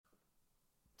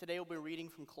Today we'll be reading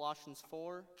from Colossians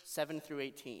 4, 7 through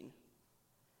 18.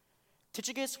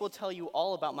 Tychicus will tell you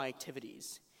all about my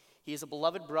activities. He is a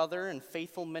beloved brother and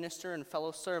faithful minister and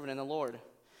fellow servant in the Lord.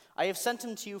 I have sent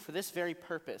him to you for this very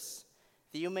purpose,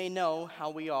 that you may know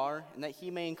how we are and that he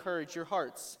may encourage your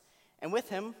hearts. And with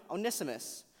him,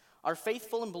 Onesimus, our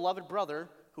faithful and beloved brother,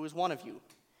 who is one of you.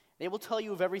 They will tell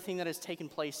you of everything that has taken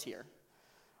place here.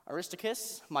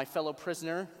 Aristarchus, my fellow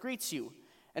prisoner, greets you.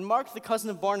 And Mark, the cousin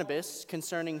of Barnabas,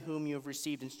 concerning whom you have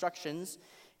received instructions,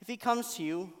 if he comes to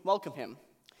you, welcome him.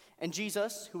 And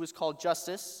Jesus, who is called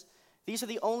Justus, these are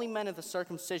the only men of the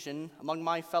circumcision among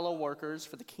my fellow workers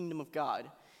for the kingdom of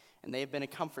God, and they have been a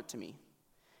comfort to me.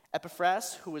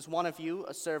 Epaphras, who is one of you,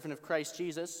 a servant of Christ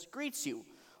Jesus, greets you,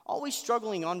 always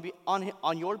struggling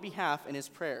on your behalf in his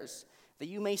prayers, that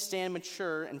you may stand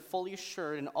mature and fully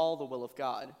assured in all the will of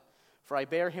God. For I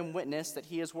bear him witness that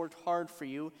he has worked hard for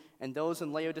you and those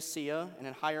in Laodicea and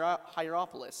in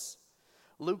Hierapolis.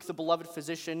 Luke, the beloved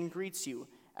physician, greets you,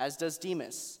 as does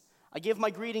Demas. I give my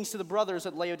greetings to the brothers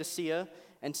at Laodicea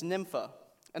and to Nympha,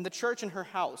 and the church in her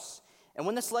house. And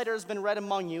when this letter has been read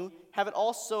among you, have it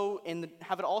also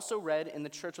read in the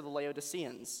church of the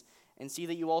Laodiceans. And see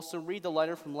that you also read the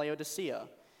letter from Laodicea.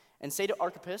 And say to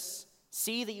Archippus,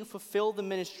 see that you fulfill the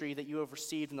ministry that you have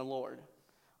received in the Lord.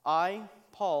 I,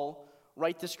 Paul,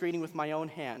 write this greeting with my own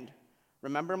hand.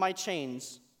 Remember my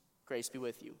chains. Grace be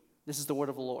with you. This is the word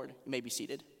of the Lord. You may be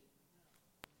seated.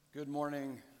 Good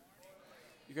morning.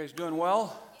 You guys doing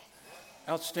well?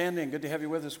 Outstanding. Good to have you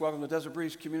with us. Welcome to Desert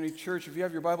Breeze Community Church. If you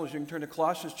have your Bibles, you can turn to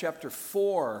Colossians chapter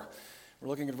 4. We're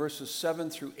looking at verses 7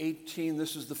 through 18.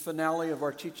 This is the finale of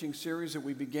our teaching series that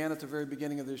we began at the very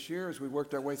beginning of this year as we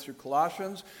worked our way through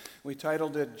Colossians. We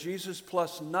titled it, Jesus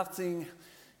plus Nothing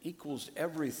Equals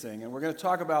Everything. And we're going to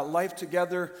talk about life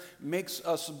together makes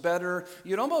us better.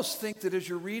 You'd almost think that as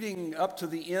you're reading up to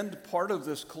the end part of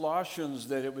this Colossians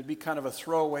that it would be kind of a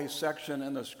throwaway section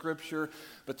in the Scripture,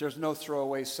 but there's no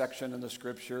throwaway section in the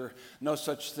Scripture, no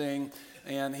such thing.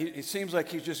 And it seems like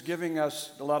he's just giving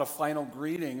us a lot of final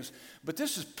greetings, but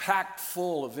this is packed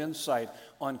full of insight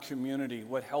on community,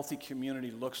 what healthy community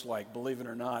looks like, believe it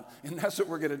or not. And that's what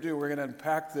we're going to do. We're going to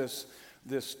unpack this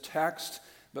text.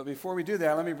 But before we do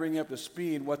that, let me bring you up to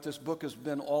speed what this book has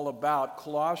been all about.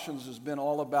 Colossians has been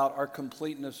all about our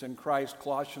completeness in Christ,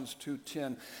 Colossians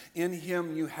 2:10. In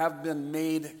him you have been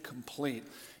made complete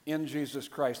in Jesus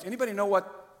Christ. Anybody know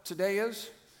what today is?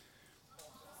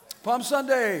 Palm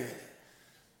Sunday.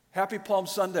 Happy Palm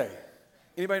Sunday.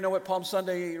 Anybody know what Palm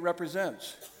Sunday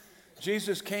represents?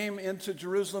 Jesus came into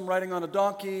Jerusalem riding on a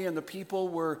donkey, and the people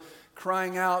were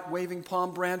crying out, waving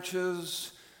palm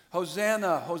branches,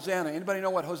 Hosanna, Hosanna. Anybody know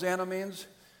what Hosanna means?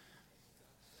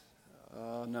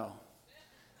 No.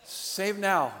 Save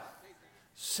now.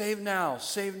 Save now.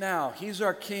 Save now. He's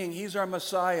our King. He's our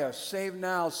Messiah. Save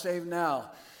now. Save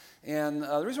now. And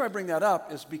the reason why I bring that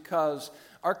up is because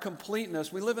our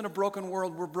completeness, we live in a broken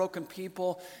world. We're broken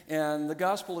people. And the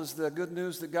gospel is the good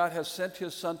news that God has sent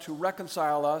his Son to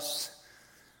reconcile us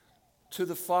to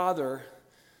the Father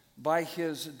by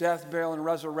his death, burial, and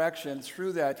resurrection.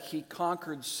 Through that, he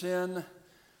conquered sin,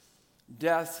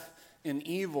 death, and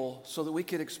evil so that we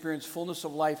could experience fullness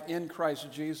of life in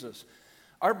Christ Jesus.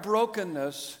 Our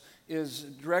brokenness is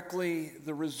directly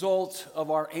the result of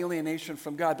our alienation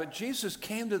from God. But Jesus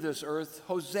came to this earth,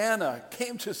 Hosanna,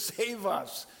 came to save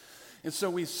us. And so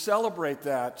we celebrate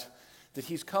that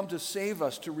he's come to save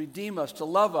us, to redeem us, to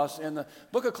love us. And the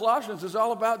book of Colossians is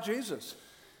all about Jesus.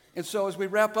 And so as we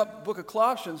wrap up the book of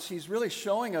Colossians, he's really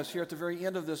showing us here at the very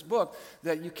end of this book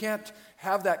that you can't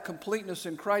have that completeness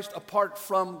in Christ apart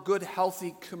from good,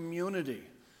 healthy community.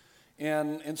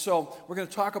 And so we're going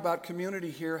to talk about community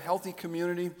here, healthy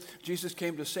community. Jesus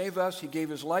came to save us. He gave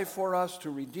his life for us,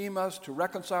 to redeem us, to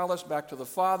reconcile us back to the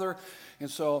Father.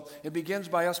 And so it begins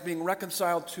by us being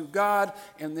reconciled to God,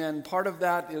 and then part of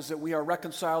that is that we are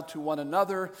reconciled to one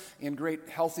another in great,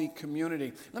 healthy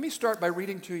community. Let me start by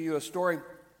reading to you a story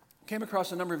came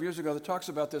across a number of years ago that talks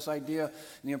about this idea and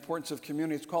the importance of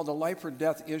community. It's called the life or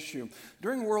death issue.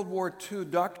 During World War II,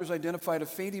 doctors identified a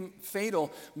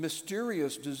fatal,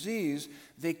 mysterious disease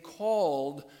they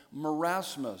called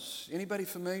marasmus. Anybody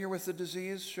familiar with the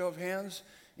disease? Show of hands.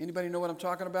 Anybody know what I'm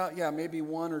talking about? Yeah, maybe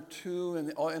one or two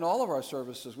in all of our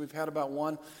services. We've had about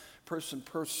one person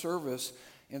per service.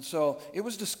 And so it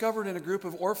was discovered in a group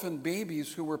of orphan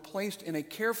babies who were placed in a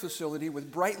care facility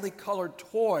with brightly colored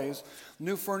toys,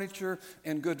 new furniture,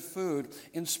 and good food.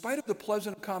 In spite of the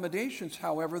pleasant accommodations,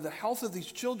 however, the health of these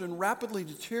children rapidly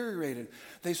deteriorated.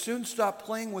 They soon stopped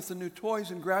playing with the new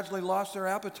toys and gradually lost their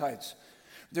appetites.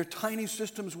 Their tiny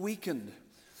systems weakened.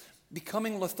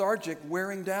 becoming lethargic,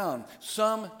 wearing down.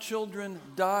 Some children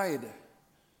died.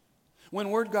 When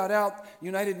word got out,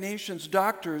 United Nations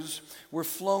doctors were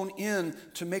flown in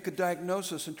to make a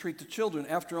diagnosis and treat the children.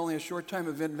 After only a short time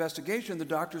of investigation, the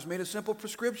doctors made a simple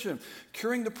prescription,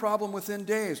 curing the problem within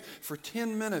days. For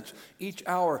 10 minutes each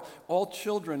hour, all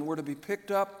children were to be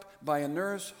picked up by a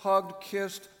nurse, hugged,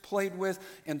 kissed, played with,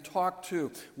 and talked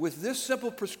to. With this simple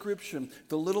prescription,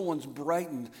 the little ones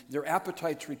brightened, their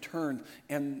appetites returned,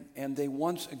 and they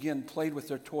once again played with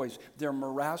their toys. Their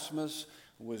marasmus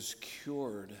was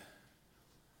cured.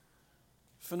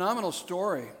 Phenomenal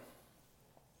story.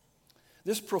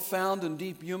 This profound and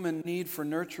deep human need for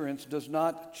nurturance does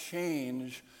not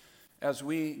change as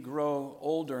we grow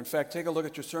older. In fact, take a look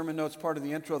at your sermon notes, part of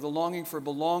the intro. The longing for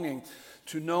belonging,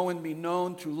 to know and be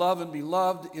known, to love and be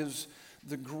loved, is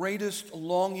the greatest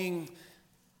longing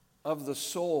of the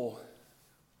soul.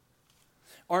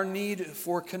 Our need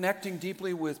for connecting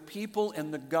deeply with people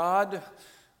and the God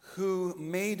who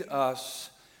made us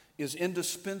is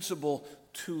indispensable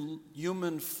to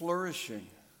human flourishing.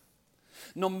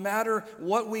 No matter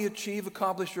what we achieve,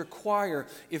 accomplish, or acquire,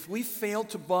 if we fail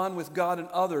to bond with God and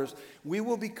others, we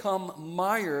will become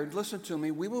mired, listen to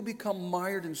me, we will become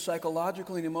mired in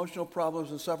psychological and emotional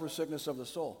problems and suffer sickness of the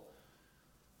soul.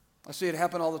 I see it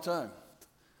happen all the time.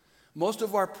 Most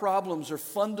of our problems are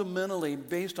fundamentally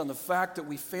based on the fact that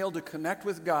we fail to connect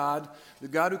with God, the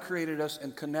God who created us,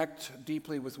 and connect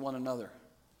deeply with one another.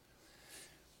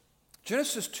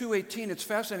 Genesis 2:18, it's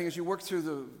fascinating as you work through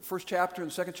the first chapter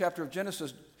and second chapter of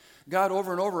Genesis. God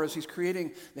over and over, as he's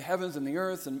creating the heavens and the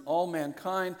earth and all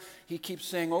mankind, he keeps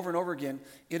saying over and over again,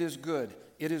 it is good,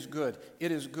 it is good,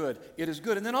 it is good, it is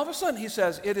good. And then all of a sudden he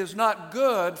says, it is not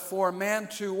good for man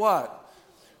to what?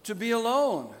 To be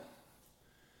alone.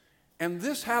 And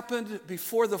this happened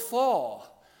before the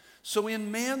fall. So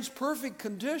in man's perfect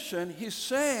condition, he's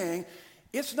saying,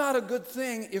 it's not a good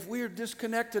thing if we are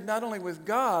disconnected not only with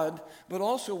God, but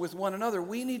also with one another.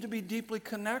 We need to be deeply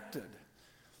connected.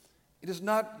 It is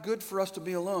not good for us to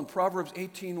be alone. Proverbs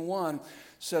 18:1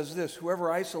 says this,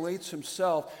 whoever isolates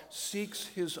himself seeks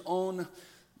his own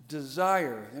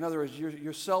desire. In other words,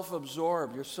 you're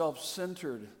self-absorbed, you're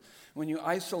self-centered. When you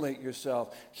isolate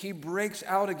yourself, he breaks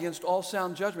out against all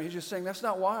sound judgment. He's just saying that's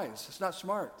not wise, it's not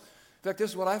smart. In fact,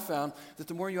 this is what I found, that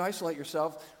the more you isolate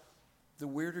yourself, the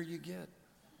weirder you get.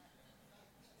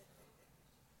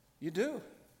 You do.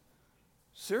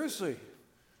 Seriously.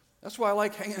 That's why I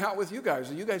like hanging out with you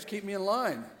guys. You guys keep me in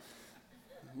line.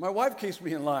 My wife keeps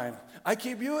me in line. I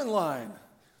keep you in line.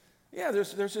 Yeah,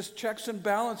 there's just checks and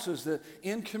balances that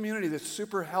in community that's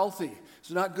super healthy. It's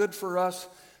not good for us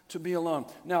to be alone.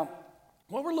 Now,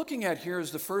 what we're looking at here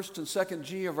is the first and second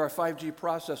G of our 5G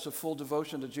process of full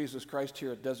devotion to Jesus Christ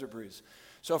here at Desert Breeze.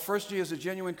 So first G is a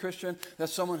genuine Christian.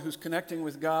 That's someone who's connecting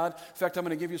with God. In fact, I'm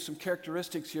going to give you some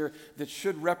characteristics here that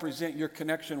should represent your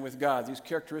connection with God. These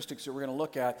characteristics that we're going to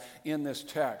look at in this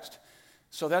text.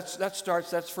 So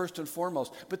that's first and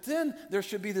foremost. But then there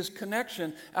should be this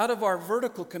connection. Out of our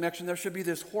vertical connection, there should be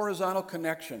this horizontal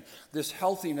connection, this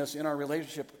healthiness in our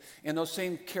relationship. And those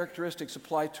same characteristics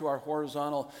apply to our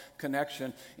horizontal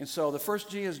connection. And so the first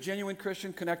G is genuine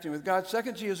Christian, connecting with God.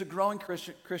 Second G is a growing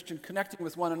Christian, connecting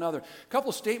with one another. A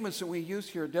couple of statements that we use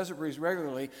here at Desert Breeze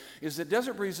regularly is that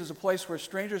Desert Breeze is a place where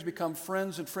strangers become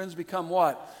friends and friends become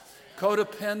what?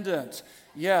 Codependent.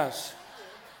 Yes.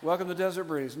 Welcome to Desert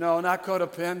Breeze. No, not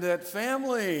codependent.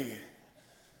 Family.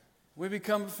 We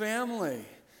become family.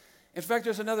 In fact,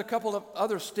 there's another couple of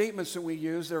other statements that we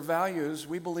use. They're values.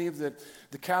 We believe that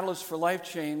the catalyst for life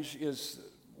change is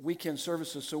weekend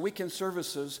services. So weekend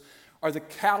services are the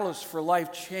catalyst for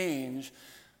life change,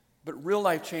 but real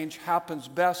life change happens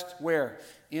best where?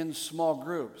 In small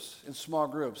groups. In small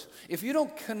groups. If you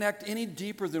don't connect any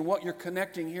deeper than what you're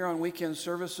connecting here on weekend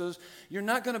services, you're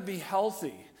not going to be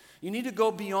healthy. You need to go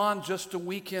beyond just a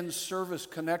weekend service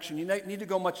connection. You need to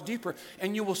go much deeper,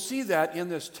 and you will see that in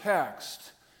this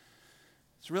text.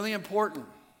 It's really important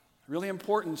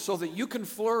so that you can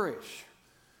flourish.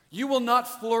 You will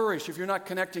not flourish if you're not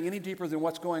connecting any deeper than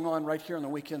what's going on right here in the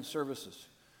weekend services.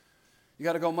 You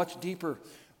got to go much deeper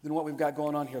than what we've got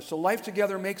going on here. So life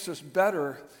together makes us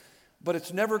better, but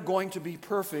it's never going to be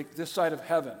perfect this side of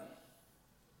heaven.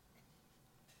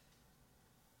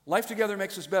 Life together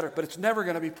makes us better, but it's never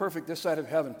going to be perfect this side of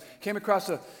heaven. Came across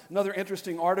another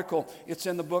interesting article. It's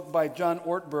in the book by John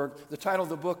Ortberg. The title of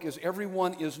the book is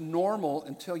Everyone is Normal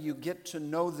Until You Get to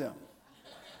Know Them.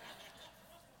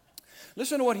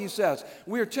 Listen to what he says.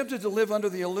 We are tempted to live under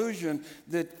the illusion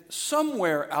that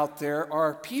somewhere out there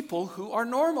are people who are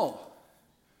normal.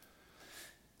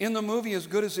 In the movie As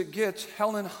Good as It Gets,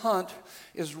 Helen Hunt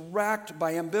is racked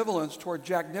by ambivalence toward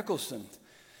Jack Nicholson.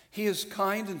 He is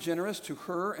kind and generous to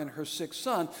her and her sick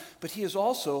son, but he is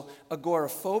also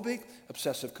agoraphobic,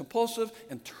 obsessive-compulsive,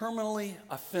 and terminally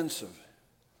offensive.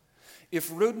 If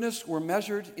rudeness were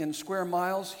measured in square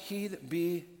miles, he'd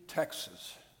be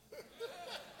Texas.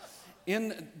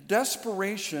 In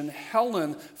desperation,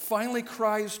 Helen finally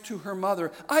cries to her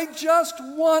mother, "I just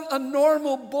want a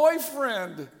normal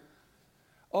boyfriend."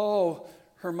 "Oh,"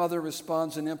 her mother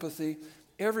responds in empathy,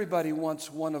 "everybody wants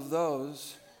one of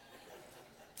those."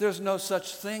 "There's no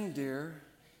such thing, dear."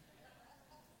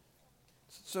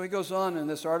 So he goes on in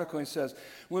this article, he says,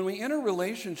 when we enter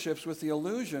relationships with the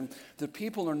illusion that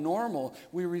people are normal,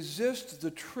 we resist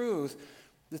the truth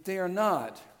that they are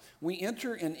not. We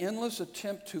enter an endless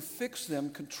attempt to fix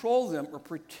them, control them, or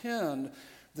pretend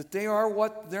that they are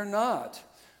what they're not.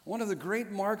 One of the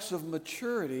great marks of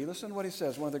maturity, listen to what he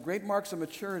says, one of the great marks of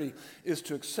maturity is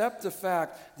to accept the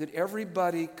fact that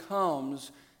everybody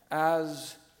comes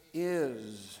as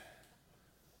is.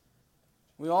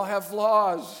 We all have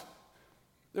flaws.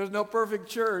 There's no perfect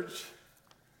church.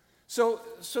 So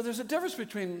there's a difference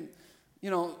between,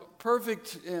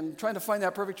 perfect and trying to find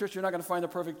that perfect church. You're not going to find the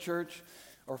perfect church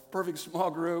or perfect small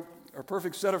group or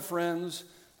perfect set of friends,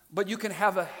 but you can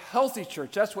have a healthy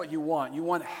church. That's what you want. You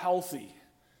want healthy.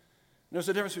 There's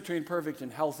a difference between perfect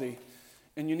and healthy,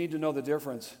 and you need to know the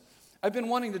difference. I've been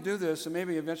wanting to do this, and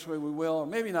maybe eventually we will, or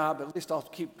maybe not, but at least I'll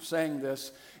keep saying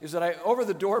this, is that over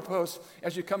the doorpost,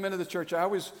 as you come into the church,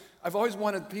 I've always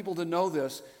wanted people to know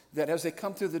this, that as they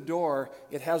come through the door,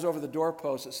 it has over the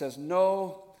doorpost, it says,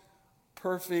 "No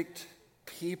perfect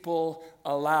people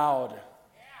allowed."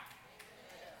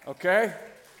 Okay?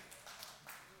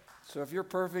 So if you're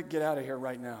perfect, get out of here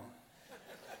right now.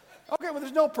 Okay, well,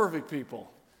 there's no perfect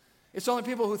people. It's only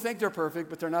people who think they're perfect,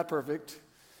 but they're not perfect,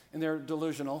 and they're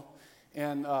delusional.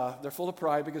 And they're full of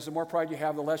pride, because the more pride you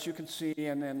have, the less you can see.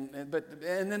 And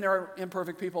then there are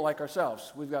imperfect people like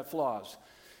ourselves. We've got flaws.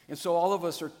 And so all of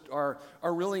us are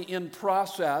really in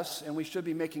process, and we should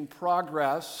be making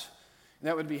progress. And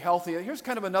that would be healthy. Here's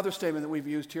kind of another statement that we've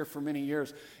used here for many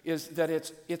years, is that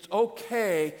it's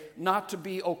okay not to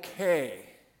be okay.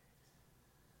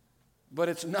 But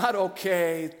it's not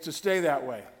okay to stay that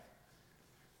way.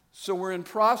 So we're in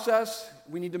process.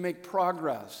 We need to make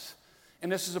progress.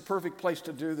 And this is a perfect place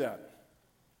to do that.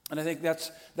 And I think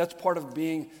that's part of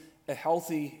being a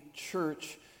healthy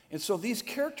church. And so these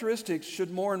characteristics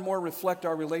should more and more reflect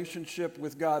our relationship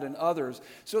with God and others.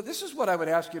 So this is what I would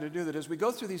ask you to do, that as we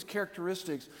go through these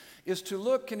characteristics, is to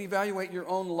look and evaluate your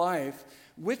own life,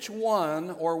 which one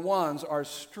or ones are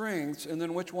strengths, and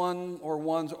then which one or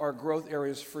ones are growth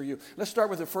areas for you. Let's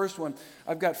start with the first one.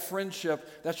 I've got friendship.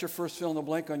 That's your first fill in the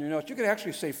blank on your notes. You could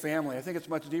actually say family. I think it's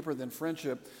much deeper than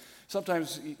friendship.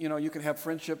 Sometimes, you can have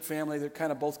friendship, family, they're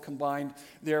kind of both combined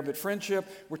there. But friendship,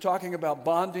 we're talking about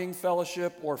bonding,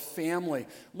 fellowship, or family.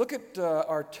 Look at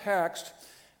our text.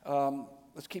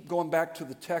 Let's keep going back to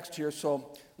the text here.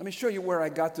 So let me show you where I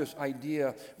got this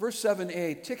idea. Verse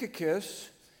 7a, Tychicus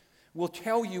will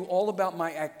tell you all about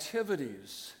my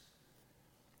activities.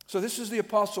 So this is the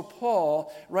Apostle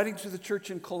Paul writing to the church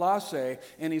in Colossae,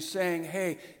 and he's saying,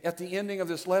 hey, at the ending of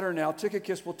this letter now,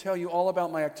 Tychicus will tell you all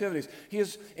about my activities. He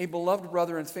is a beloved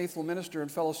brother and faithful minister and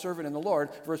fellow servant in the Lord.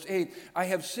 Verse 8, I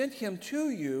have sent him to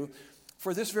you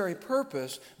for this very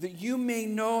purpose, that you may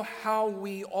know how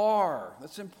we are.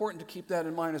 That's important to keep that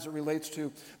in mind as it relates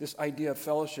to this idea of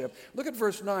fellowship. Look at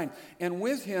verse 9. And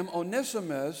with him,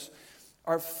 Onesimus,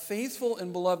 our faithful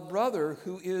and beloved brother,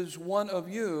 who is one of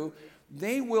you,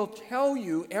 they will tell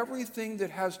you everything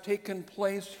that has taken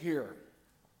place here.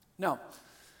 Now,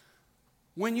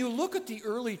 when you look at the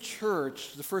early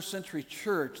church, the first century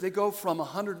church, they go from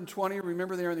 120,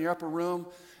 remember they're in the upper room,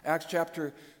 Acts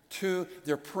chapter 2,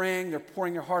 they're praying, they're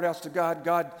pouring their heart out to God.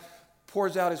 God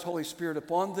pours out his Holy Spirit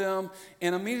upon them,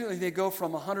 and immediately they go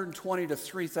from 120 to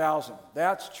 3,000.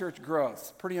 That's church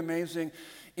growth. Pretty amazing.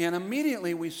 And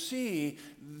immediately we see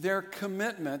their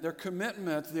commitment. Their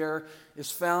commitment there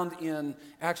is found in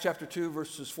Acts chapter 2,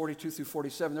 verses 42 through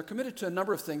 47. They're committed to a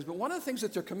number of things, but one of the things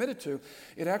that they're committed to,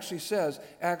 it actually says,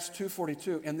 Acts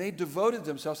 2:42, and they devoted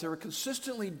themselves, they were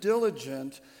consistently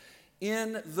diligent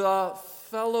in the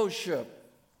fellowship.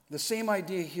 The same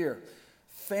idea here.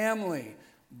 Family,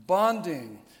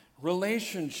 bonding,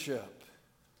 relationship.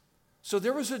 So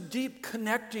there was a deep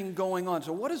connecting going on.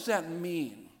 So what does that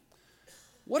mean?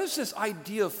 What does this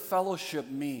idea of fellowship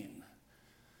mean?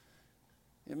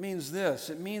 It means this.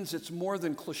 It means it's more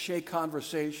than cliche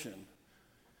conversation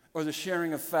or the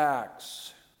sharing of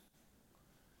facts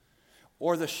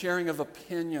or the sharing of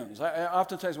opinions.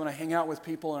 Oftentimes when I hang out with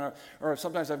people, or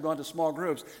sometimes I've gone to small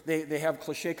groups, they have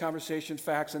cliche conversation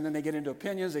facts, and then they get into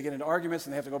opinions, they get into arguments,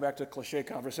 and they have to go back to cliche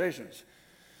conversations.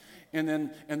 And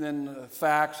then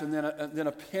facts, and then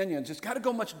opinions. It's got to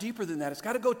go much deeper than that. It's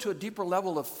got to go to a deeper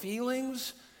level of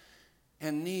feelings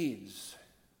and needs.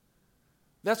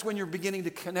 That's when you're beginning to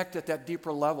connect at that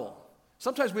deeper level.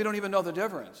 Sometimes we don't even know the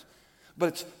difference. But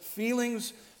it's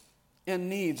feelings and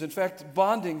needs. In fact,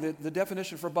 bonding, the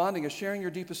definition for bonding is sharing your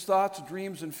deepest thoughts,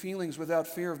 dreams, and feelings without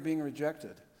fear of being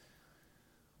rejected.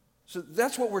 So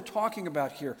that's what we're talking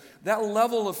about here. That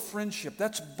level of friendship,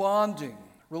 that's bonding,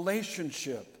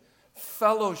 relationship,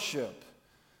 fellowship,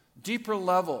 deeper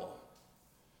level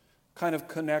kind of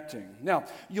connecting. Now,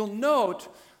 you'll note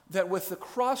that with the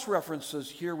cross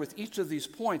references here with each of these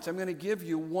points, I'm going to give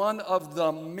you one of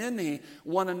the many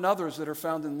one another's that are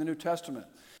found in the New Testament.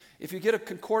 If you get a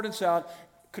concordance out,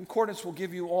 concordance will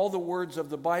give you all the words of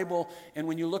the Bible, and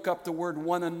when you look up the word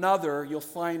one another, you'll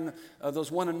find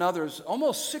those one another's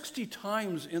almost 60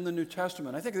 times in the New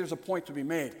Testament. I think there's a point to be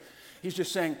made. He's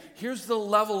just saying, here's the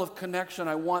level of connection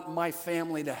I want my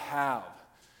family to have.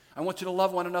 I want you to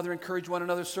love one another, encourage one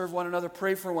another, serve one another,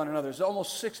 pray for one another. There's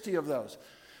almost 60 of those.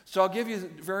 So I'll give you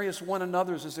various one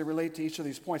another's as they relate to each of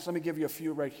these points. Let me give you a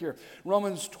few right here.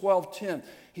 Romans 12:10,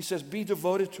 he says, be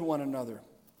devoted to one another.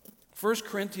 1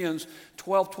 Corinthians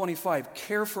 12:25,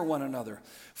 care for one another.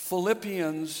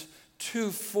 Philippians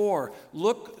 2:4,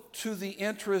 look to the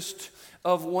interest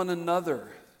of one another.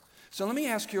 So let me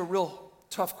ask you a real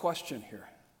tough question here.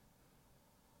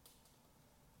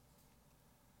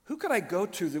 Who could I go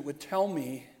to that would tell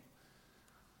me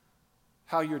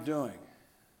how you're doing?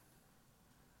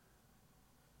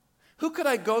 Who could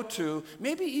I go to,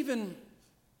 maybe even,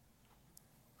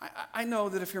 I know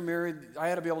that if you're married, I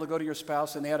had to be able to go to your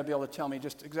spouse and they had to be able to tell me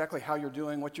just exactly how you're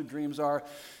doing, what your dreams are,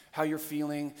 how you're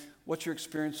feeling, what you're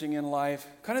experiencing in life.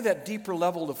 Kind of that deeper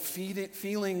level of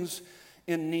feelings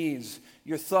and needs.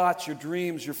 Your thoughts, your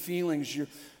dreams, your feelings,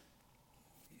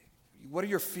 what are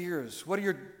your fears? What are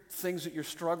your things that you're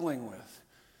struggling with?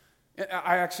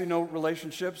 I actually know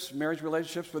relationships, marriage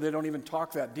relationships, where they don't even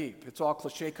talk that deep. It's all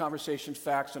cliche conversations,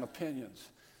 facts, and opinions.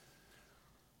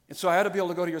 And so I had to be able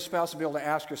to go to your spouse and be able to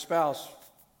ask your spouse,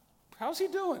 how's he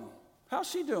doing?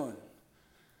 How's she doing?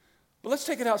 But let's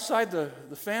take it outside the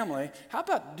family. How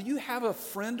about, do you have a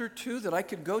friend or two that I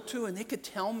could go to and they could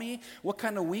tell me what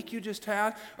kind of week you just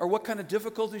had or what kind of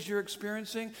difficulties you're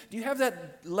experiencing? Do you have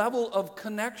that level of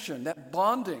connection, that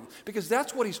bonding? Because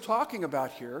that's what he's talking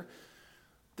about here.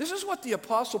 This is what the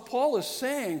Apostle Paul is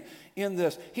saying in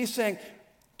this. He's saying,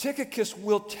 Tychicus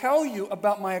will tell you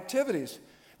about my activities,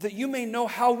 that you may know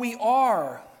how we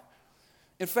are.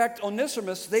 In fact,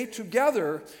 Onesimus, they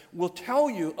together will tell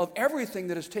you of everything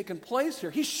that has taken place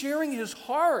here. He's sharing his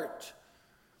heart,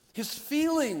 his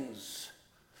feelings,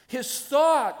 his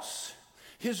thoughts,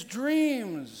 his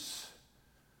dreams.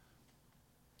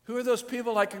 Who are those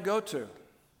people I can go to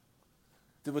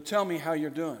that will tell me how you're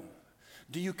doing?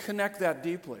 Do you connect that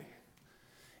deeply?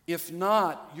 If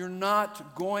not, you're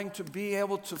not going to be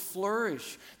able to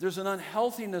flourish. There's an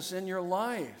unhealthiness in your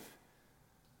life.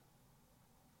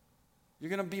 You're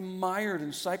going to be mired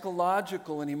in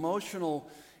psychological and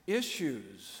emotional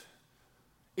issues.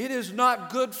 It is not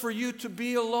good for you to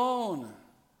be alone.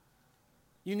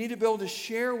 You need to be able to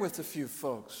share with a few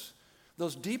folks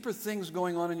those deeper things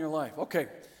going on in your life. Okay,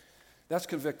 that's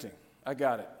convicting. I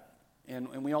got it.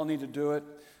 And we all need to do it.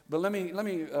 But let me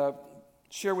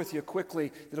share with you quickly,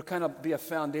 it'll kind of be a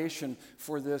foundation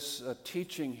for this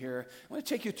teaching here. I want to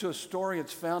take you to a story.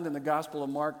 It's found in the Gospel of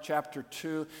Mark, chapter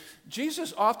 2.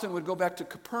 Jesus often would go back to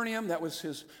Capernaum. That was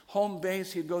his home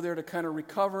base. He'd go there to kind of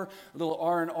recover, a little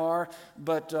R&R.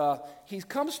 But he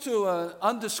comes to an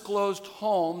undisclosed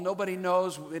home. Nobody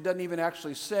knows. It doesn't even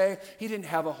actually say. He didn't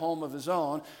have a home of his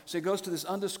own. So he goes to this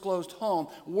undisclosed home.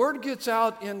 Word gets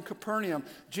out in Capernaum.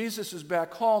 Jesus is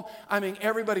back home. I mean,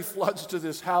 everybody floods to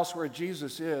this house where Jesus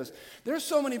is. There's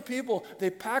so many people, they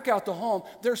pack out the home.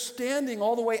 They're standing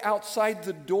all the way outside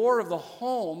the door of the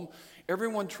home,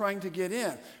 everyone trying to get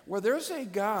in. Where there's a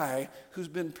guy who's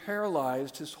been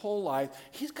paralyzed his whole life.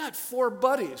 He's got 4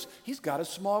 buddies. He's got a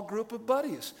small group of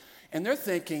buddies. And they're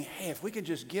thinking, hey, if we can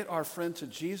just get our friend to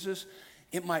Jesus,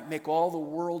 it might make all the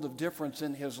world of difference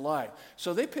in his life.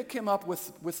 So they pick him up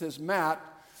with his mat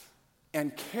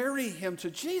and carry him to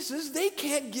Jesus. They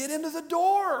can't get into the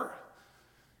door.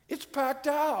 It's packed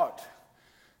out.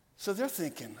 So they're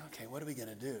thinking, okay, what are we going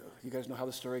to do? You guys know how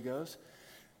the story goes?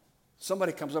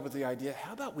 Somebody comes up with the idea,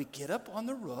 how about we get up on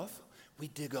the roof, we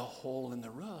dig a hole in the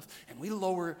roof, and we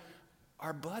lower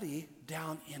our buddy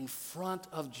down in front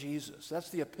of Jesus. That's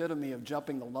the epitome of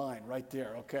jumping the line right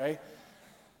there, okay?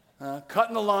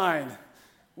 Cutting the line.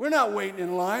 We're not waiting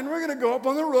in line. We're going to go up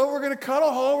on the roof. We're going to cut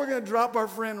a hole. We're going to drop our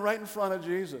friend right in front of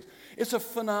Jesus. It's a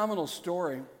phenomenal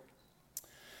story.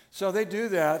 So they do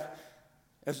that.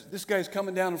 As this guy's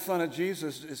coming down in front of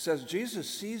Jesus, it says Jesus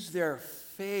sees their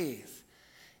faith,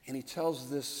 and he tells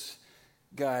this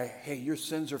guy, hey, your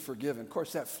sins are forgiven. Of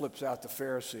course, that flips out the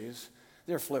Pharisees.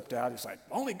 They're flipped out. He's like,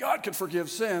 only God can forgive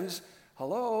sins.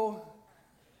 Hello?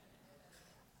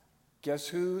 Guess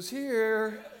who's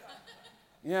here?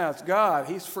 Yeah, it's God.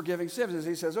 He's forgiving sins.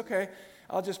 He says, okay,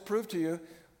 I'll just prove to you.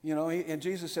 You know, and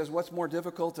Jesus says, what's more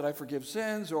difficult, that I forgive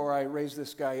sins or I raise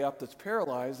this guy up that's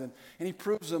paralyzed? And he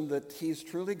proves him that he's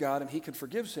truly God and he can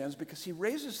forgive sins because he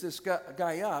raises this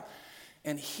guy up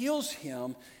and heals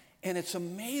him. And it's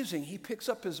amazing. He picks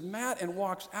up his mat and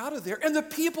walks out of there, and the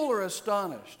people are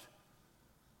astonished.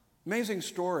 Amazing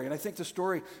story. And I think the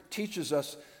story teaches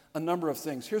us a number of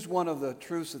things. Here's one of the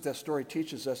truths that story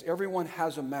teaches us. Everyone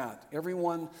has a mat.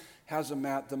 Everyone has a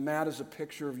mat. The mat is a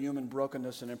picture of human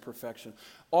brokenness and imperfection.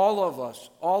 All of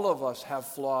us have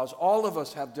flaws. All of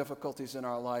us have difficulties in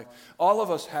our life. All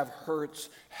of us have hurts,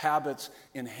 habits,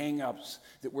 and hang-ups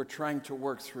that we're trying to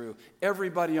work through.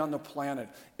 Everybody on the planet,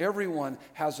 everyone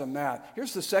has a mat.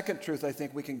 Here's the second truth I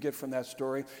think we can get from that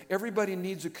story. Everybody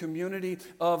needs a community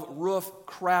of roof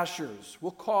crashers.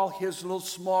 We'll call his little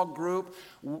small group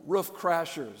roof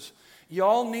crashers. You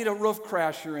all need a roof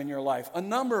crasher in your life, a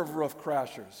number of roof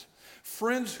crashers.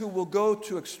 Friends who will go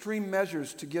to extreme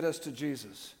measures to get us to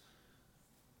Jesus.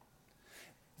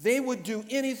 They would do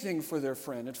anything for their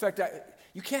friend. In fact,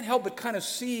 you can't help but kind of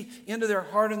see into their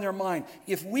heart and their mind.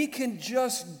 If we can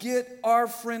just get our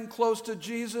friend close to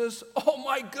Jesus, oh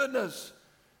my goodness.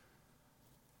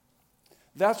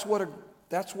 That's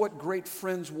what great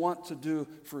friends want to do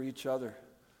for each other.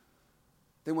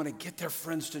 They want to get their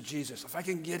friends to Jesus. If I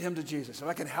can get him to Jesus, if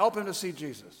I can help him to see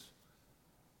Jesus.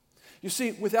 You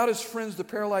see, without his friends, the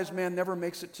paralyzed man never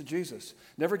makes it to Jesus,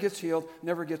 never gets healed,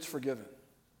 never gets forgiven.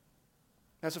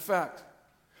 That's a fact.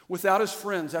 Without his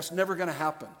friends, that's never going to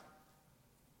happen.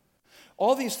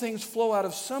 All these things flow out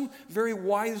of some very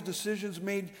wise decisions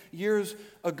made years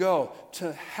ago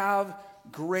to have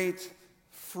great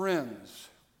friends.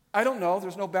 I don't know.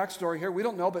 There's no backstory here. We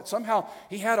don't know. But somehow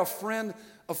he had a friend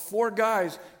of 4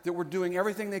 guys that were doing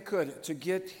everything they could to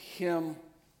get him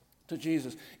to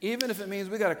Jesus. Even if it means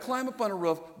we got to climb up on a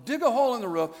roof, dig a hole in the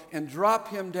roof, and drop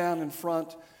him down in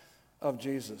front of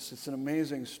Jesus. It's an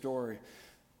amazing story.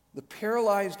 The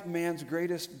paralyzed man's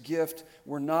greatest gift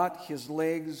were not his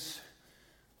legs,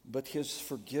 but his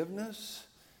forgiveness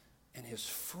and his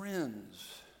friends.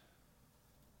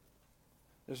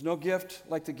 There's no gift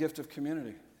like the gift of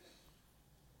community.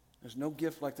 There's no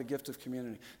gift like the gift of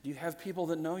community. Do you have people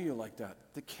that know you like that,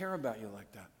 that care about you like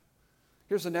that?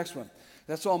 Here's the next one.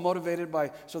 That's all motivated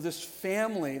by, so this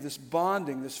family, this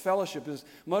bonding, this fellowship is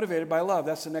motivated by love.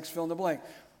 That's the next fill in the blank.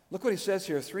 Look what he says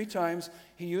here. 3 times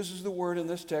he uses the word in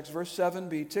this text. Verse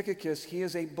 7b, Tychicus, he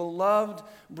is a beloved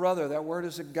brother. That word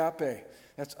is agape.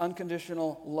 That's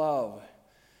unconditional love.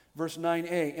 Verse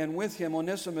 9a, and with him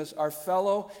Onesimus, our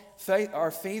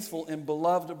faithful and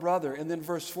beloved brother. And then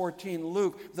verse 14,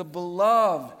 Luke, the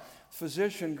beloved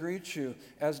physician greets you,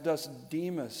 as does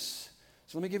Demas.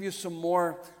 So let me give you some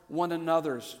more one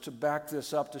another's to back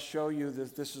this up, to show you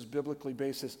that this is biblically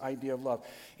based, this idea of love.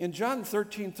 In John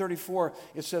 13:34,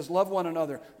 it says, love one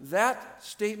another. That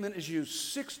statement is used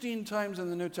 16 times in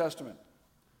the New Testament.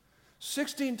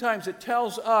 16 times it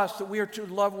tells us that we are to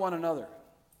love one another.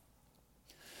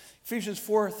 Ephesians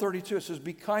 4:32, it says,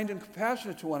 be kind and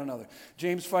compassionate to one another.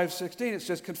 James 5:16, it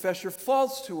says, confess your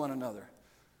faults to one another.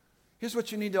 Here's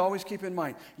what you need to always keep in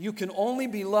mind. You can only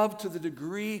be loved to the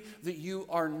degree that you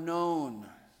are known.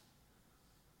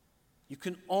 You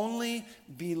can only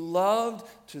be loved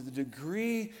to the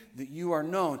degree that you are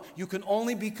known. You can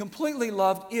only be completely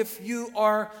loved if you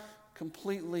are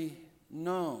completely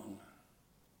known.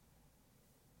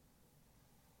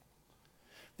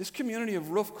 This community of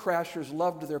roof crashers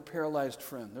loved their paralyzed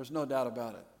friend. There's no doubt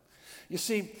about it. You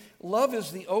see, love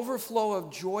is the overflow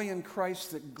of joy in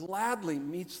Christ that gladly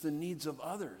meets the needs of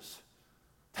others.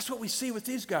 That's what we see with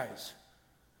these guys.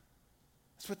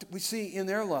 That's what we see in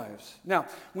their lives. Now,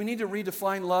 we need to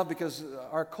redefine love because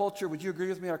our culture, would you agree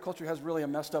with me, our culture has really a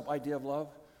messed up idea of love?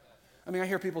 I mean, I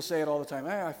hear people say it all the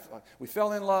time. We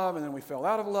fell in love and then we fell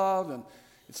out of love, and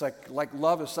it's like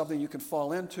love is something you can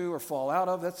fall into or fall out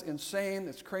of. That's insane.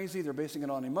 It's crazy. They're basing it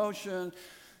on emotion.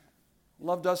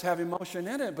 Love does have emotion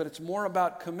in it, but it's more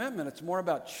about commitment. It's more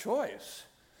about choice.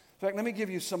 In fact, let me give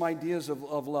you some ideas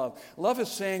of love. Love is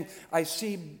saying, I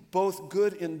see both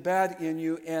good and bad in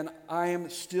you, and I am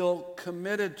still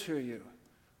committed to you.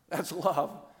 That's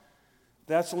love.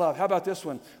 That's love. How about this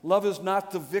one? Love is not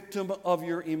the victim of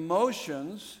your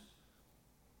emotions,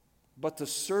 but the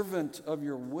servant of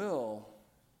your will.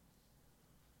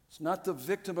 It's not the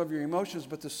victim of your emotions,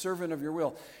 but the servant of your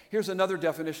will. Here's another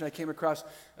definition I came across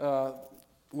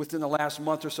within the last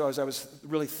month or so as I was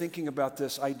really thinking about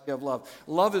this idea of love.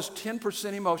 Love is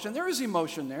 10% emotion. There is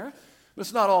emotion there, but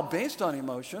it's not all based on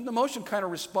emotion. The emotion kind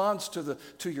of responds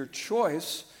to your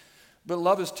choice, but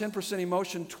love is 10%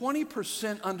 emotion,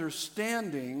 20%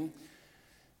 understanding,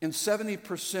 and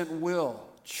 70% will,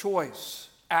 choice,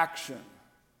 action.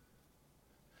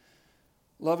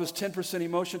 Love is 10%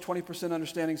 emotion, 20%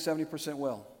 understanding, 70%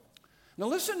 will. Now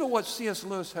listen to what C.S.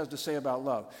 Lewis has to say about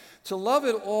love. To love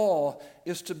at all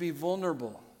is to be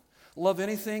vulnerable. Love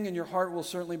anything and your heart will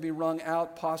certainly be wrung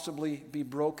out, possibly be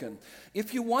broken.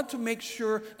 If you want to make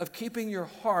sure of keeping your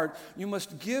heart, you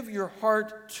must give your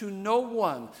heart to no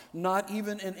one, not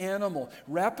even an animal.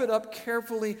 Wrap it up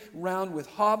carefully round with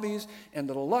hobbies and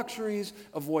little luxuries.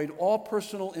 Avoid all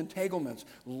personal entanglements.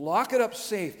 Lock it up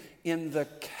safe in the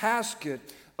casket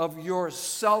of your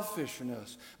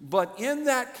selfishness. But in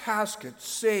that casket,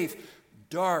 safe,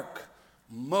 dark,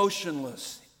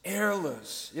 motionless,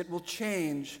 airless, it will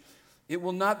change. It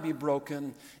will not be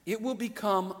broken. It will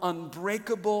become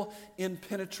unbreakable,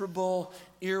 impenetrable,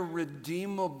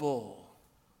 irredeemable.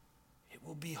 It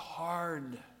will be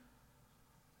hard.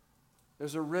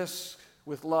 There's a risk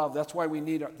with love. That's why we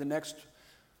need the next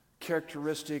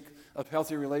characteristic of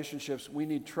healthy relationships. We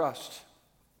need trust.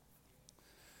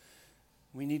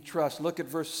 We need trust. Look at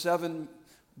verse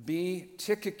 7b.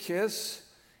 Tychicus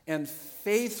and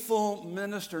faithful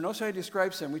minister. Notice how he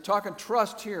describes him. We're talking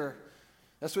trust here.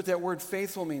 That's what that word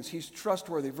faithful means. He's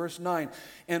trustworthy. Verse 9.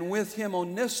 And with him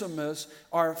Onesimus,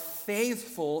 our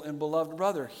faithful and beloved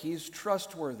brother. He's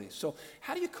trustworthy. So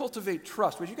how do you cultivate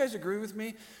trust? Would you guys agree with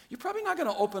me? You're probably not going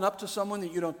to open up to someone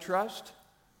that you don't trust.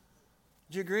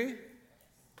 Do you agree?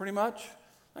 Pretty much?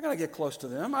 I'm not going to get close to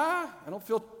them. They don't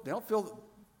feel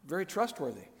very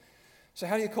trustworthy. So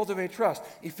how do you cultivate trust?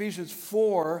 Ephesians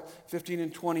 4:15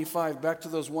 and 25, back to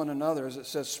those one another's. It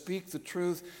says, speak the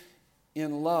truth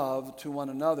in love to one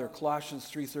another. Colossians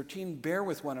 3:13, bear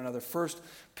with one another. 1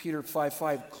 Peter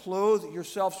 5:5, clothe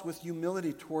yourselves with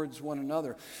humility towards one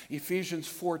another. Ephesians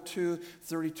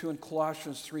 4:2-32 and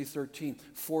Colossians 3:13,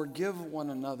 forgive one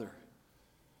another.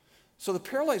 So the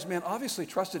paralyzed man obviously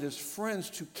trusted his friends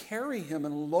to carry him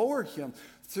and lower him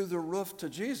through the roof to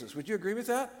Jesus. Would you agree with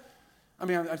that? I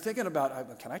mean, I'm thinking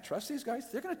about, can I trust these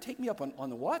guys? They're going to take me up on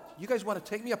the what? You guys want to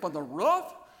take me up on the roof?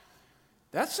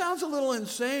 That sounds a little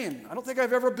insane. I don't think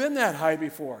I've ever been that high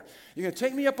before. You're going to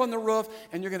take me up on the roof,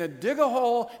 and you're going to dig a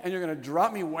hole, and you're going to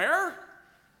drop me where?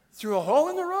 Through a hole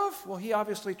in the roof? Well, he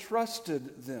obviously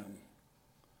trusted them.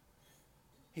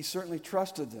 He certainly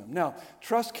trusted them. Now,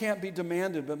 trust can't be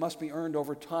demanded, but must be earned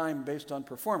over time based on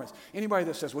performance. Anybody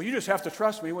that says, well, you just have to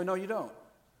trust me, well, no, you don't.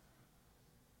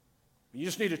 You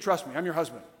just need to trust me. I'm your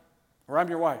husband, or I'm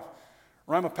your wife,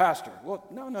 or I'm a pastor. Well,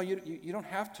 no, you don't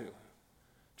have to.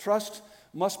 Trust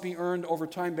must be earned over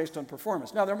time based on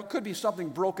performance. Now, there could be something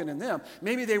broken in them.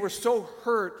 Maybe they were so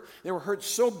hurt, they were hurt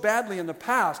so badly in the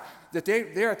past that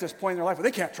they're at this point in their life where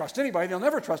they can't trust anybody. They'll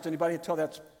never trust anybody until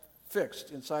that's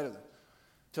fixed inside of them,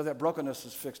 until that brokenness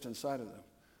is fixed inside of them.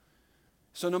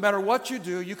 So no matter what you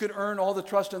do, you could earn all the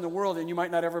trust in the world, and you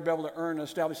might not ever be able to earn and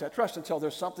establish that trust until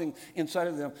there's something inside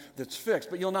of them that's fixed.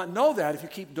 But you'll not know that if you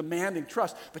keep demanding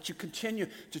trust, but you continue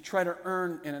to try to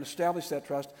earn and establish that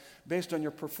trust based on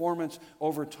your performance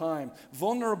over time.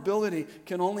 Vulnerability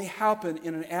can only happen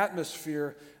in an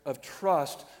atmosphere of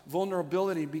trust.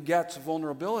 Vulnerability begets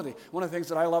vulnerability. One of the things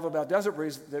that I love about Desert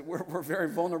Breeze is that we're a very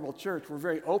vulnerable church. We're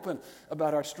very open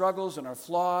about our struggles and our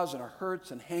flaws and our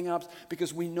hurts and hang-ups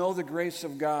because we know the grace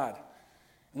of God.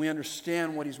 And we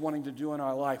understand what He's wanting to do in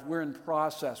our life. We're in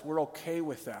process. We're okay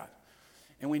with that.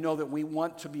 And we know that we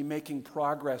want to be making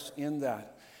progress in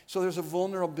that. So there's a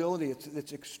vulnerability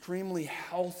that's extremely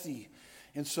healthy.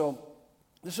 And so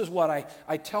this is what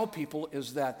I tell people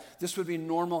is that this would be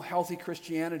normal, healthy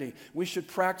Christianity. We should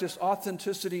practice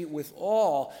authenticity with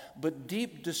all, but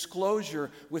deep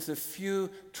disclosure with a few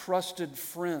trusted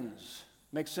friends.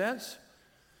 Make sense?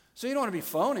 So you don't want to be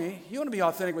phony. You want to be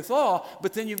authentic with all,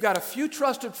 but then you've got a few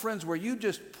trusted friends where you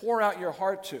just pour out your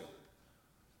heart to.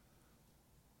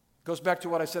 Goes back to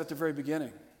what I said at the very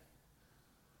beginning.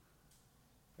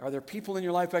 Are there people in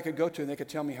your life I could go to and they could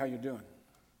tell me how you're doing?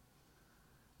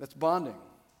 That's bonding.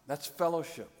 That's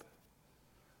fellowship.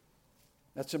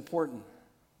 That's important.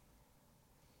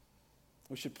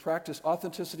 We should practice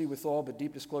authenticity with all, but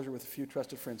deep disclosure with a few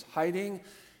trusted friends. Hiding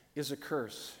is a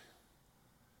curse.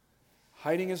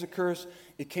 Hiding is a curse.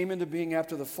 It came into being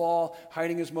after the fall.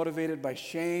 Hiding is motivated by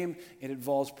shame. It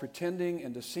involves pretending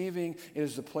and deceiving. It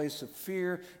is the place of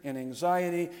fear and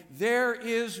anxiety. There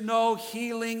is no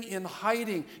healing in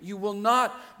hiding. You will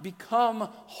not become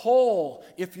whole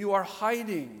if you are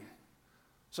hiding.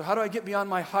 So how do I get beyond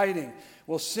my hiding?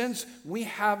 Well, since we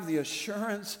have the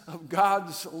assurance of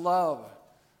God's love,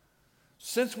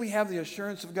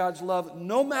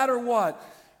 no matter what,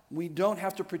 we don't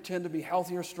have to pretend to be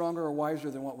healthier, stronger, or wiser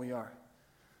than what we are.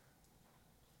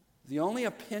 The only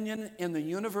opinion in the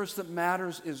universe that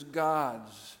matters is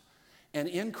God's. And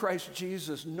in Christ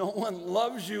Jesus, no one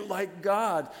loves you like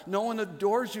God. No one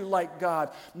adores you like God.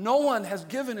 No one has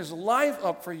given his life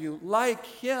up for you like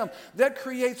him. That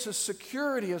creates a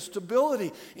security, a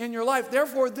stability in your life.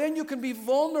 Therefore, then you can be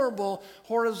vulnerable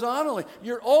horizontally.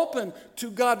 You're open to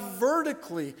God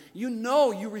vertically. You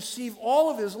know you receive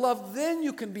all of his love. Then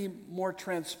you can be more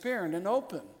transparent and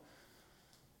open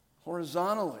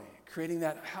horizontally, creating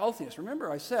that healthiness. Remember,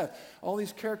 I said all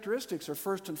these characteristics are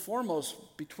first and foremost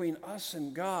between us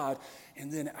and God,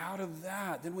 and then out of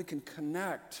that, then we can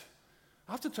connect.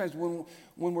 Oftentimes,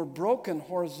 when we're broken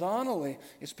horizontally,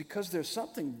 it's because there's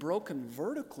something broken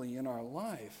vertically in our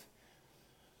life.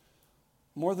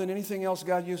 More than anything else,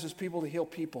 God uses people to heal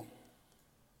people.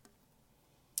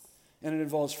 And it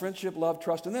involves friendship, love,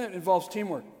 trust, and then it involves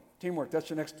teamwork. Teamwork, that's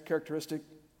the next characteristic.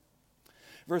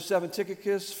 Verse 7,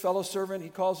 Tychicus, fellow servant, he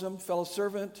calls him fellow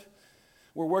servant.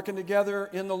 We're working together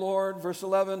in the Lord. Verse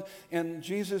 11, and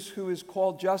Jesus, who is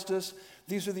called Justus,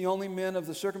 these are the only men of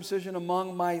the circumcision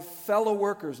among my fellow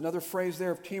workers. Another phrase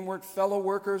there of teamwork, fellow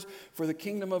workers for the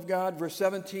kingdom of God. Verse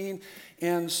 17,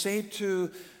 and say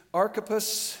to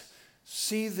Archippus,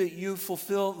 see that you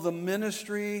fulfill the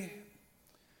ministry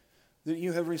that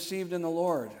you have received in the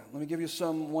Lord. Let me give you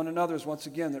some one another's once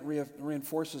again that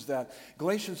reinforces that.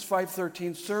 Galatians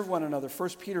 5:13, serve one another.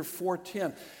 1 Peter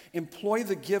 4:10, employ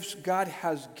the gifts God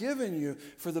has given you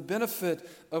for the benefit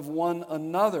of one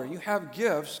another. You have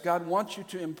gifts. God wants you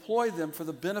to employ them for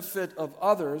the benefit of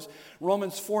others.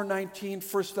 Romans 4:19,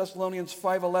 1 Thessalonians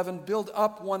 5:11, build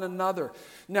up one another.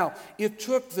 Now, it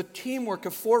took the teamwork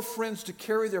of 4 friends to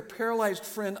carry their paralyzed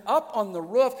friend up on the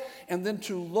roof and then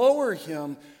to lower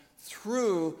him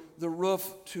through the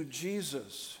roof to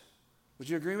Jesus. Would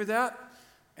you agree with that?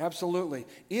 Absolutely.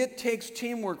 It takes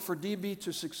teamwork for DB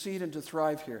to succeed and to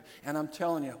thrive here. And I'm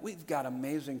telling you, we've got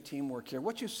amazing teamwork here.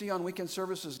 What you see on weekend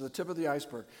services is the tip of the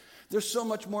iceberg. There's so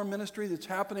much more ministry that's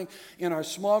happening in our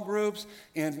small groups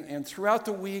and throughout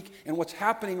the week. And what's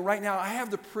happening right now, I have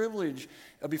the privilege,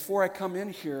 before I come in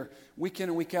here, week in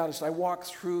and week out, as I walk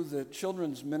through the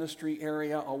children's ministry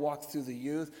area, I'll walk through the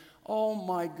youth. Oh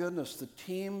my goodness, the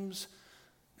teams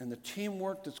and the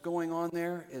teamwork that's going on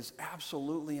there is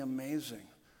absolutely amazing.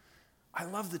 I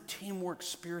love the teamwork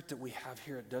spirit that we have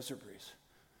here at Desert Breeze.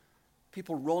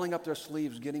 People rolling up their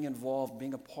sleeves, getting involved,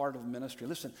 being a part of ministry.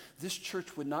 Listen, this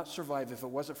church would not survive if it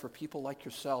wasn't for people like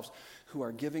yourselves who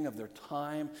are giving of their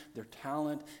time, their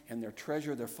talent, and their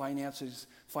treasure, their finances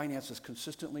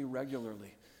consistently,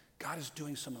 regularly. God is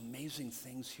doing some amazing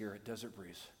things here at Desert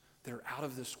Breeze. They're out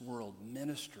of this world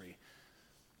ministry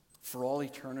for all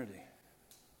eternity.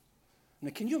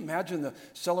 Now, can you imagine the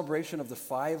celebration of the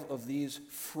 5 of these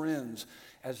friends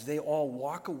as they all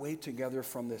walk away together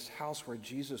from this house where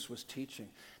Jesus was teaching?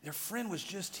 Their friend was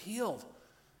just healed.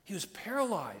 He was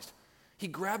paralyzed. He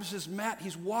grabs his mat.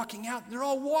 He's walking out. They're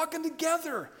all walking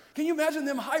together. Can you imagine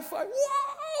them high-five?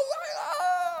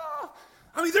 Whoa!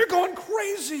 I mean, they're going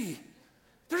crazy.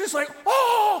 They're just like,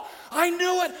 oh, I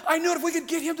knew it. I knew it. If we could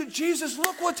get him to Jesus,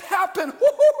 look what's happened.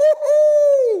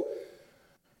 Woo-hoo-hoo-hoo.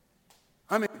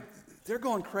 I mean, they're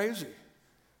going crazy.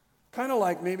 Kind of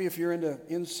like maybe if you're into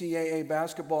NCAA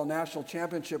basketball national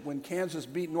championship when Kansas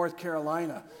beat North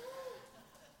Carolina.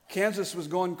 Kansas was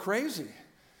going crazy.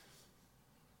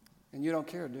 And you don't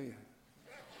care, do you?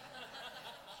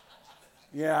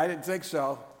 Yeah, I didn't think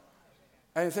so.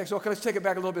 Okay, let's take it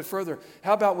back a little bit further.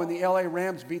 How about when the LA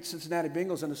Rams beat Cincinnati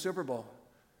Bengals in the Super Bowl?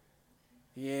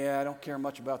 Yeah, I don't care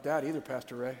much about that either,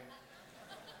 Pastor Ray.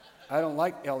 I don't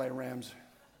like LA Rams.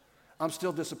 I'm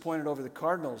still disappointed over the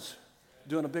Cardinals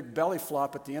doing a big belly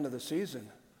flop at the end of the season.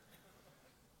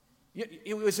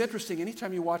 It was interesting.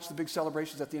 Anytime you watch the big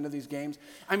celebrations at the end of these games,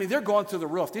 I mean, they're going through the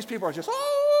roof. These people are just,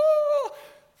 oh,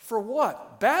 for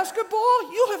what?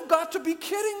 Basketball? You have got to be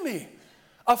kidding me.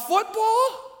 A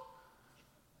football?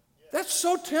 That's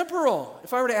so temporal.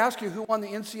 If I were to ask you who won the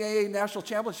NCAA national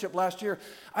championship last year,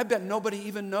 I bet nobody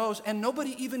even knows and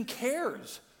nobody even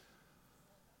cares.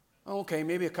 Okay,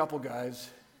 maybe a couple guys.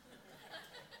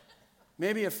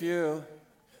 Maybe a few.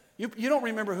 You don't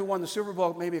remember who won the Super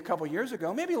Bowl maybe a couple years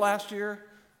ago. Maybe last year,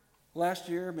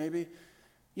 maybe.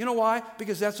 You know why?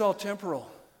 Because that's all temporal.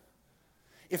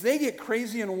 If they get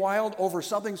crazy and wild over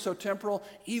something so temporal,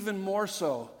 even more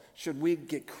so should we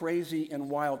get crazy and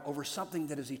wild over something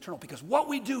that is eternal. Because what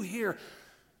we do here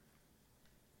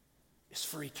is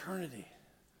for eternity.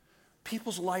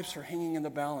 People's lives are hanging in the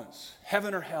balance,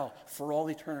 heaven or hell, for all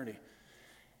eternity.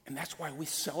 And that's why we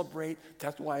celebrate.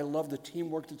 That's why I love the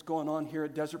teamwork that's going on here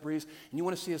at Desert Breeze. And you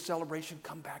want to see a celebration?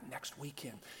 Come back next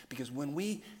weekend. Because when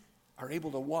we are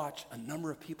able to watch a number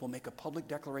of people make a public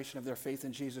declaration of their faith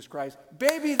in Jesus Christ,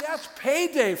 baby, that's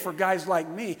payday for guys like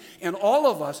me and all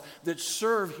of us that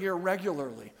serve here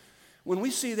regularly. When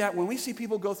we see that, when we see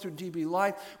people go through DB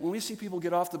Life, when we see people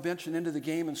get off the bench and into the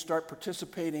game and start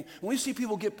participating, when we see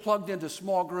people get plugged into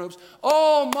small groups,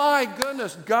 oh my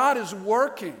goodness, God is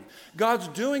working. God's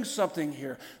doing something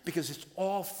here because it's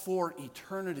all for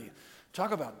eternity. Talk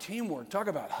about teamwork, talk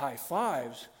about high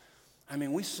fives. I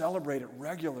mean, we celebrate it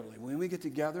regularly. When we get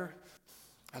together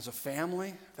as a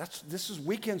family, this is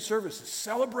weekend services,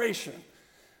 celebration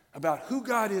about who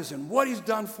God is and what He's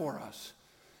done for us.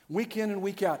 Week in and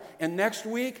week out. And next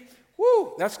week,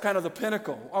 that's kind of the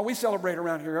pinnacle. Oh, we celebrate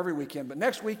around here every weekend, but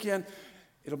next weekend,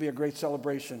 it'll be a great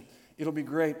celebration. It'll be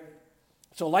great.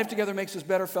 So life together makes us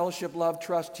better, fellowship, love,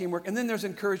 trust, teamwork. And then there's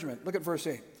encouragement. Look at verse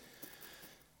 8.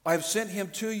 I have sent him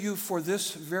to you for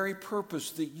this very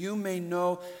purpose, that you may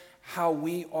know how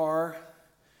we are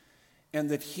and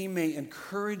that he may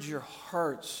encourage your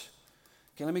hearts.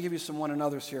 Okay, let me give you some one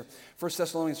another's here. 1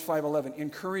 Thessalonians 5:11,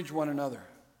 encourage one another.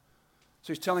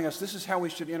 So he's telling us this is how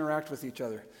we should interact with each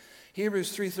other.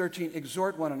 Hebrews 3:13,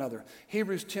 exhort one another.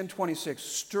 Hebrews 10:26,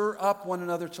 stir up one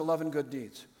another to love and good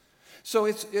deeds. So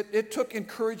it took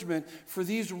encouragement for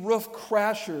these roof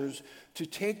crashers to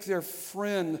take their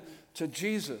friend to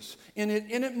Jesus. And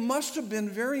it must have been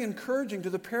very encouraging to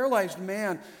the paralyzed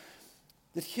man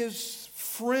that his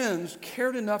friends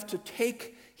cared enough to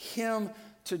take him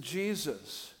to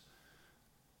Jesus.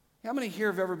 How many here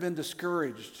have ever been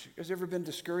discouraged? Has ever been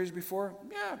discouraged before?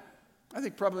 Yeah, I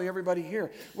think probably everybody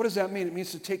here. What does that mean? It means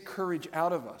to take courage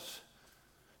out of us.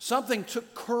 Something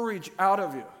took courage out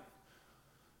of you.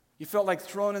 You felt like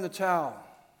throwing in the towel,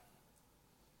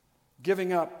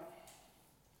 giving up,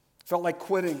 felt like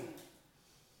quitting.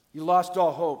 You lost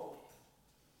all hope.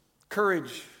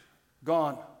 Courage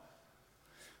gone.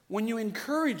 When you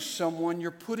encourage someone,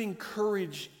 you're putting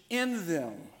courage in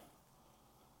them.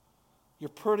 You're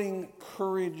putting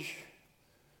courage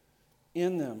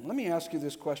in them. Let me ask you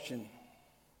this question.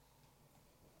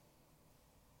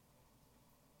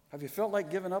 Have you felt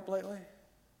like giving up lately?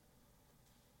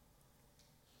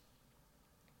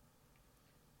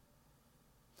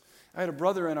 I had a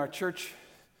brother in our church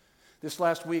this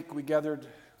last week. We've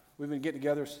been getting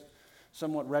together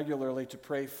somewhat regularly to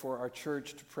pray for our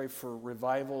church, to pray for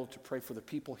revival, to pray for the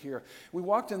people here. We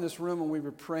walked in this room and we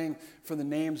were praying for the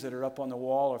names that are up on the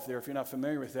wall if you're not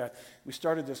familiar with that. We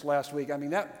started this last week. I mean,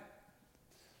 that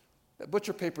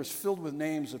butcher paper is filled with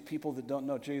names of people that don't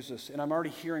know Jesus. And I'm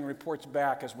already hearing reports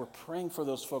back as we're praying for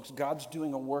those folks. God's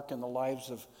doing a work in the lives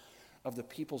of the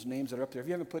people's names that are up there. If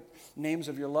you haven't put names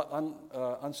of your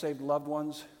unsaved loved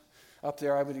ones up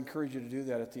there, I would encourage you to do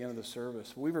that at the end of the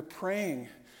service. We were praying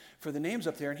for the names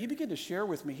up there, and he began to share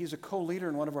with me. He's a co-leader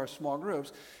in one of our small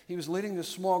groups. He was leading this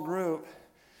small group,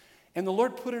 and the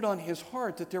Lord put it on his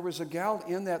heart that there was a gal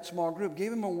in that small group,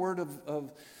 gave him a word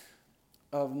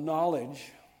of knowledge,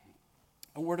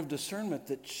 a word of discernment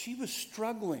that she was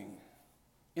struggling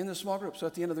in the small group. So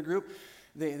at the end of the group,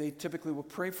 they typically will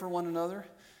pray for one another,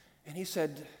 and he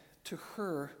said to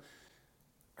her,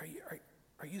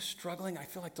 are you struggling? I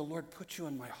feel like the Lord put you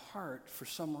in my heart for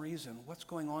some reason. What's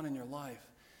going on in your life?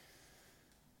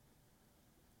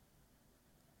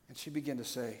 And she began to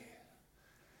say,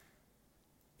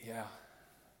 yeah,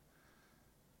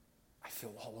 I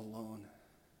feel all alone.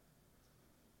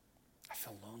 I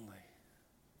feel lonely.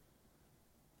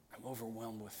 I'm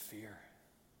overwhelmed with fear.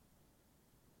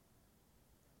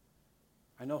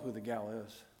 I know who the gal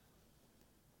is.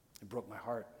 It broke my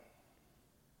heart.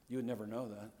 You would never know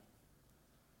that.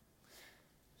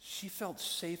 She felt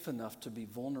safe enough to be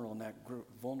vulnerable in that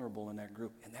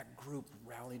group, and that group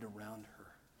rallied around her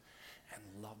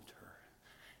and loved her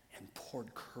and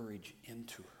poured courage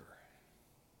into her.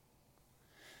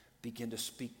 Begin to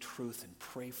speak truth and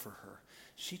pray for her.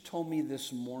 She told me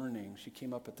this morning, she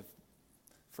came up at the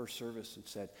first service and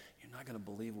said, you're not going to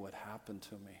believe what happened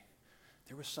to me.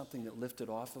 There was something that lifted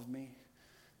off of me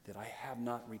that I have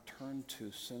not returned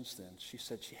to since then. She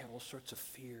said she had all sorts of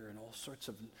fear and all sorts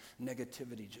of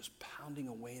negativity just pounding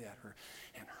away at her.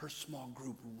 And her small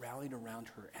group rallied around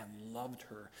her and loved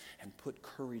her and put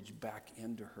courage back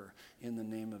into her in the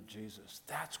name of Jesus.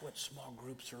 That's what small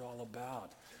groups are all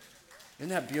about. Isn't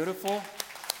that beautiful?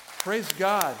 Praise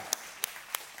God.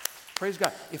 Praise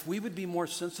God. If we would be more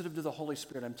sensitive to the Holy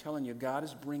Spirit, I'm telling you, God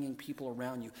is bringing people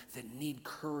around you that need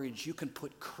courage. You can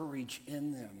put courage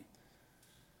in them.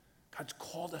 God's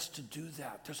called us to do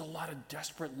that. There's a lot of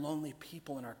desperate, lonely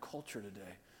people in our culture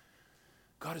today.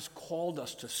 God has called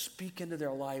us to speak into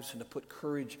their lives and to put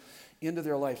courage into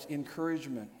their lives,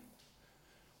 encouragement.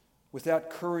 Without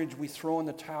courage, we throw in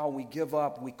the towel, we give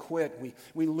up, we quit,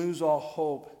 we lose all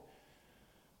hope.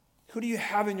 Who do you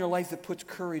have in your life that puts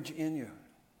courage in you?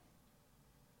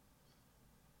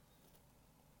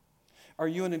 Are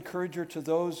you an encourager to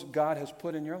those God has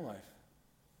put in your life?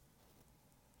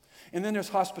 And then there's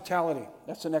hospitality.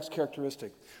 That's the next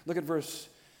characteristic. Look at verse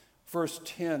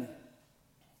 10.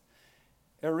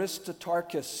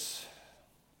 Aristarchus,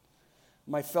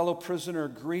 my fellow prisoner,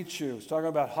 greets you. It's talking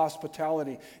about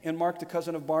hospitality. And Mark, the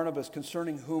cousin of Barnabas,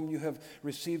 concerning whom you have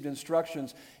received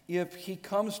instructions. If he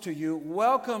comes to you,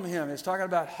 welcome him. It's talking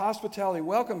about hospitality.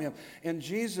 Welcome him. And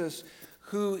Jesus,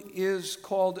 who is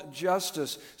called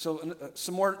Justus. So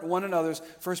some more one another's.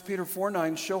 1 Peter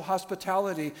 4:9, show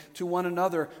hospitality to one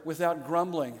another without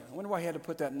grumbling. I wonder why he had to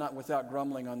put that not without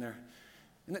grumbling on there.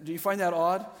 Do you find that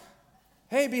odd?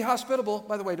 Hey, be hospitable.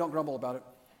 By the way, don't grumble about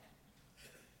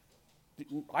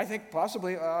it. I think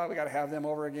possibly, we got to have them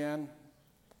over again.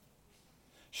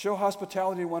 Show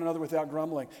hospitality to one another without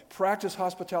grumbling. Practice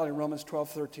hospitality, Romans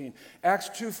 12:13. Acts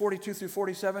 2:42 through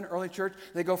 47, early church,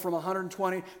 they go from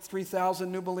 120,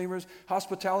 3,000 new believers.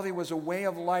 Hospitality was a way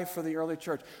of life for the early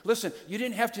church. Listen, you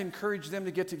didn't have to encourage them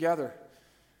to get together.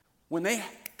 When they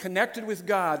connected with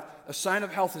God, a sign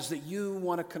of health is that you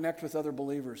want to connect with other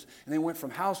believers. And they went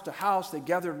from house to house. They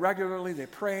gathered regularly. They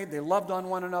prayed. They loved on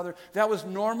one another. That was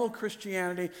normal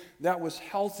Christianity. That was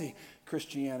healthy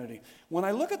Christianity. When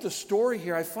I look at the story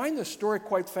here, I find this story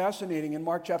quite fascinating in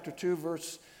Mark chapter 2,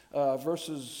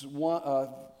 verses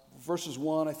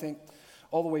 1, I think,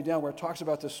 all the way down, where it talks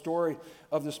about the story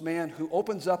of this man who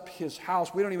opens up his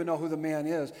house. We don't even know who the man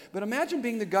is. But imagine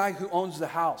being the guy who owns the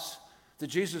house that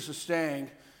Jesus is staying.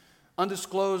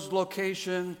 Undisclosed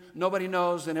location, nobody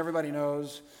knows, and everybody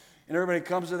knows. And everybody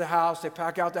comes to the house, they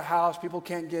pack out the house, people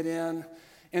can't get in.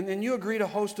 And then you agree to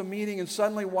host a meeting, and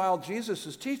suddenly while Jesus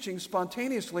is teaching,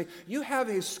 spontaneously, you have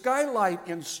a skylight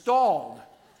installed.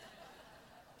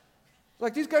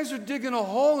 Like these guys are digging a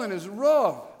hole in his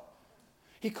roof.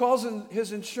 He calls in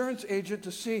his insurance agent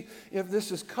to see if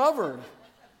this is covered.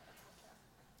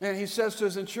 And he says to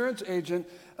his insurance agent,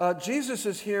 Jesus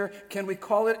is here, can we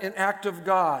call it an act of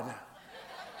God?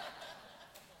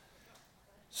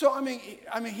 So, I mean,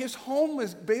 his home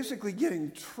was basically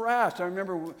getting trashed. I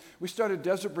remember we started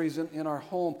Desert Breeze in our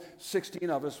home, 16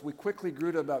 of us. We quickly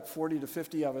grew to about 40 to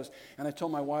 50 of us. And I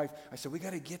told my wife, I said, we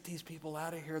got to get these people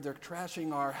out of here. They're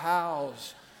trashing our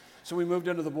house. So we moved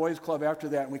into the boys' club after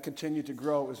that, and we continued to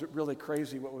grow. It was really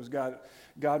crazy what was God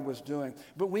was doing.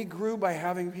 But we grew by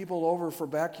having people over for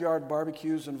backyard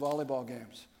barbecues and volleyball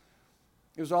games.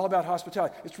 It was all about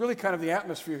hospitality. It's really kind of the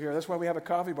atmosphere here. That's why we have a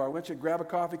coffee bar. Why don't you grab a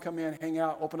coffee, come in, hang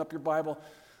out, open up your Bible.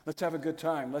 Let's have a good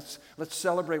time. Let's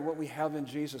celebrate what we have in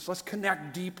Jesus. Let's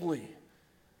connect deeply.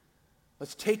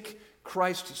 Let's take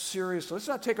Christ seriously. Let's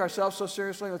not take ourselves so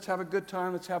seriously. Let's have a good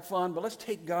time. Let's have fun. But let's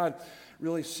take God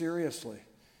really seriously.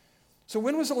 So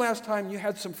when was the last time you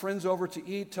had some friends over to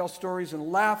eat, tell stories,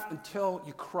 and laugh until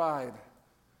you cried?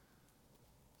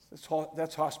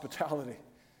 That's hospitality.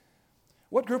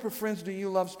 What group of friends do you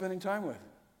love spending time with?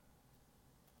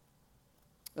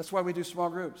 That's why we do small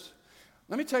groups.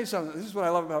 Let me tell you something. This is what I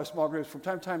love about small groups. From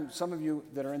time to time, some of you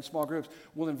that are in small groups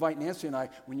will invite Nancy and I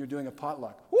when you're doing a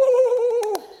potluck.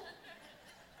 Woo!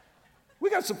 We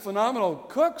got some phenomenal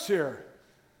cooks here.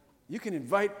 You can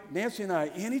invite Nancy and I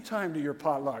anytime to your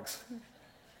potlucks.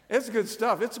 It's good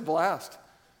stuff. It's a blast.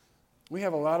 We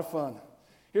have a lot of fun.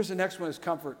 Here's the next one is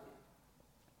comfort.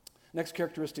 Next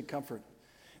characteristic, comfort.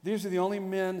 These are the only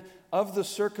men of the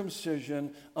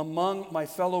circumcision among my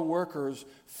fellow workers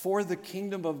for the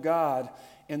kingdom of God,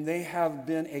 and they have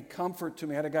been a comfort to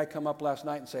me. I had a guy come up last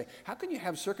night and say, how can you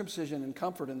have circumcision and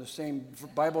comfort in the same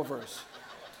Bible verse?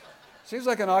 Seems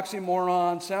like an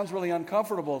oxymoron. Sounds really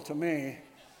uncomfortable to me.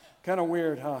 Kind of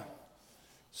weird, huh?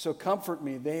 So comfort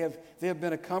me. They have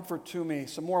been a comfort to me.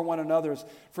 Some more one another's.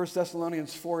 1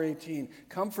 Thessalonians 4:18.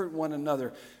 Comfort one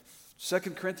another. 2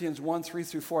 Corinthians 1, 3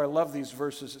 through 4, I love these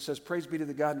verses. It says, praise be to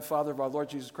the God and Father of our Lord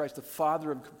Jesus Christ, the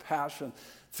Father of compassion,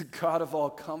 the God of all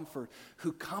comfort,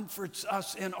 who comforts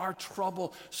us in our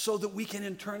trouble so that we can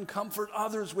in turn comfort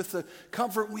others with the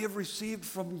comfort we have received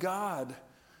from God.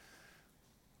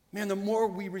 Man, the more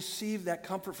we receive that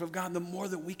comfort from God, the more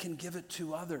that we can give it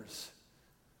to others.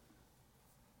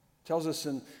 It tells us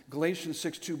in Galatians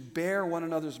 6:2, bear one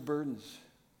another's burdens.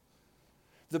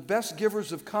 The best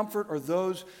givers of comfort are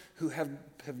those who have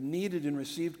needed and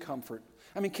received comfort.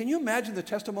 I mean, can you imagine the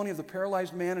testimony of the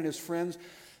paralyzed man and his friends?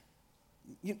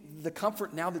 The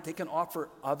comfort now that they can offer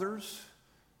others?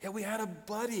 Yeah, we had a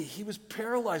buddy. He was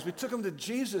paralyzed. We took him to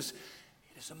Jesus.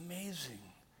 It is amazing.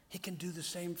 He can do the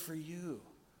same for you.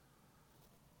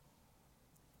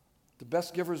 The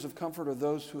best givers of comfort are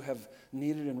those who have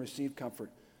needed and received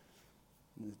comfort.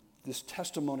 This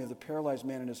testimony of the paralyzed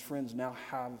man and his friends now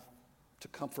have to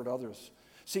comfort others.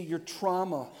 See, your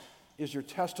trauma is your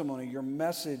testimony, your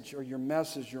message. Your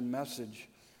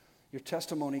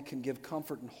testimony can give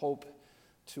comfort and hope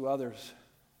to others.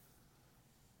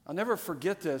 I'll never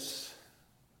forget this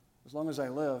as long as I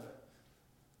live.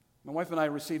 My wife and I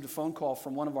received a phone call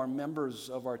from one of our members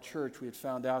of our church. We had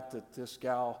found out that this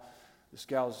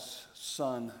gal's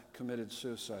son committed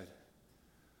suicide.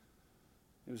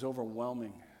 It was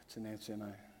overwhelming to Nancy and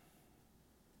I.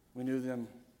 We knew them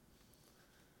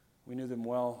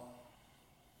well.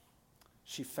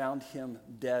 She found him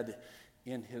dead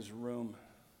in his room.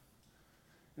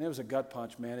 And it was a gut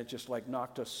punch, man. It just like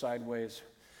knocked us sideways.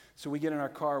 So we get in our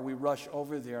car, we rush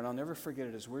over there, and I'll never forget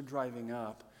it. As we're driving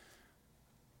up,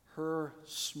 her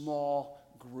small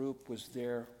group was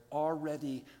there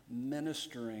already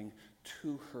ministering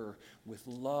to her with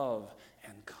love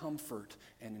and comfort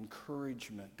and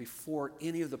encouragement before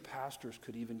any of the pastors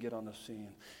could even get on the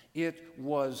scene. It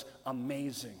was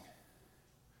amazing.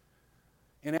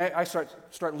 And I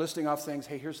start listing off things.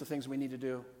 Hey, here's the things we need to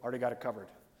do. Already got it covered.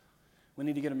 We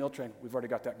need to get a meal train. We've already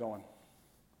got that going.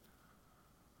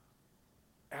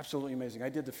 Absolutely amazing. I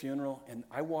did the funeral, and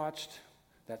I watched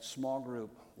that small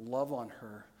group love on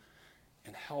her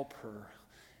and help her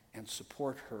and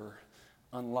support her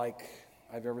unlike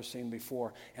I've ever seen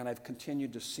before. And I've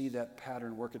continued to see that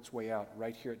pattern work its way out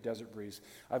right here at Desert Breeze.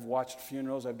 I've watched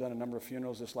funerals. I've done a number of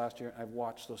funerals this last year. I've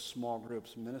watched those small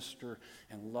groups minister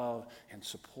and love and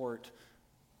support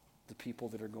the people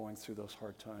that are going through those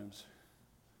hard times.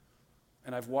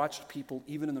 And I've watched people,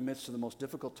 even in the midst of the most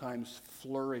difficult times,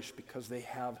 flourish because they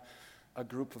have a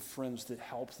group of friends that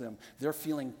help them. They're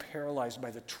feeling paralyzed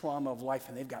by the trauma of life,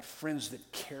 and they've got friends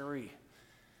that carry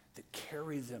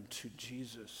them to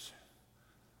Jesus,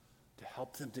 to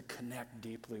help them to connect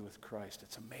deeply with Christ.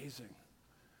 It's amazing.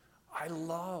 I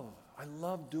love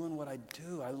doing what I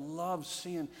do. I love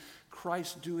seeing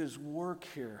Christ do his work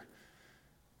here.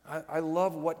 I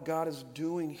love what God is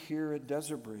doing here at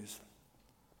Desert Breeze.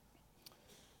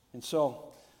 And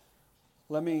so,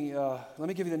 let me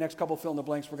give you the next couple fill in the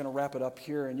blanks. We're going to wrap it up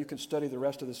here, and you can study the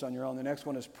rest of this on your own. The next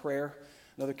one is prayer,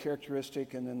 another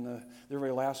characteristic, and then the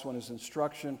very last one is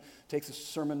instruction. Take the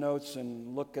sermon notes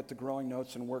and look at the growing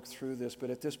notes and work through this. But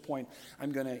at this point,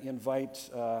 I'm going to invite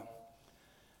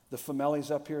the Famellis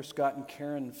up here, Scott and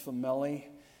Karen Famelli.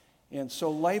 And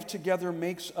so life together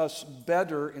makes us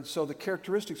better. And so the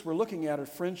characteristics we're looking at are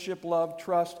friendship, love,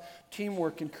 trust,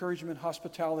 teamwork, encouragement,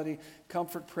 hospitality,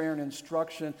 comfort, prayer, and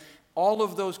instruction. All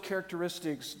of those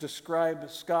characteristics describe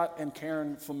Scott and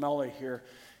Karen Famelli here.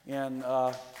 And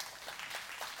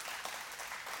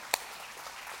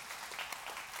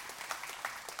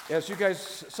as you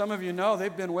guys, some of you know,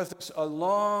 they've been with us a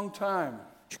long time.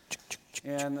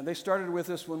 And they started with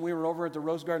us when we were over at the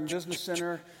Rose Garden Business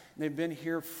Center. They've been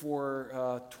here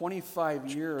for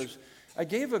 25 years. I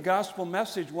gave a gospel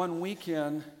message one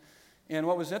weekend, and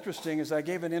what was interesting is I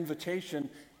gave an invitation.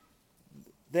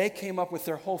 They came up with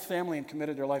their whole family and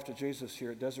committed their life to Jesus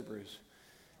here at Desert Breeze.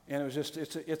 And it was just,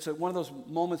 it's one of those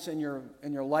moments in your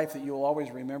life that you'll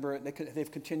always remember. They've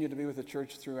continued to be with the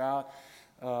church throughout.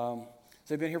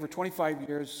 They've been here for 25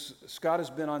 years. Scott has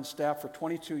been on staff for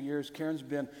 22 years. Karen's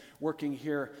been working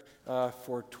here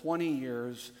for 20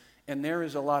 years. And there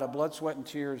is a lot of blood, sweat, and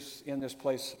tears in this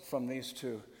place from these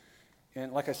two.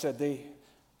 And like I said, the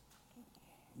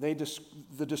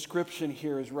description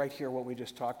here is right here, what we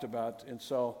just talked about. And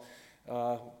so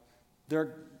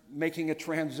they're making a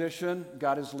transition.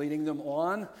 God is leading them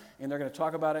on, and they're going to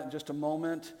talk about it in just a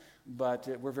moment. But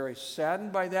we're very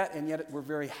saddened by that, and yet we're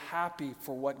very happy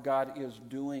for what God is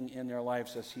doing in their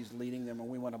lives as he's leading them, and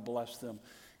we want to bless them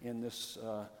in this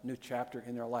new chapter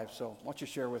in their life. So why don't you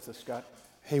share with us, Scott?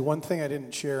 Hey, one thing I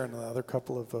didn't share in the other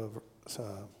couple of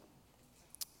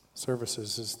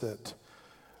services is that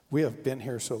We have been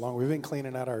here so long. We've been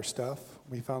cleaning out our stuff.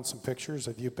 We found some pictures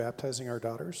of you baptizing our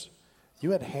daughters.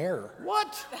 You had hair.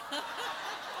 What?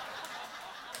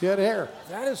 You had hair.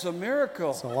 That is a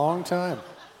miracle. It's a long time.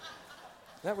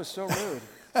 That was so rude.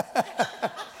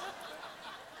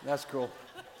 That's cool.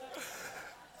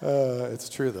 It's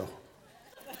true, though.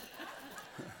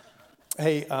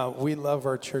 Hey, we love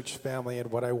our church family,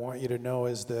 and what I want you to know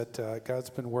is that God's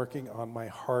been working on my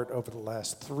heart over the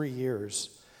last 3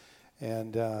 years.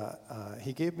 And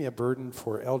he gave me a burden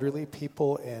for elderly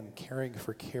people and caring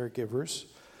for caregivers.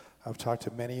 I've talked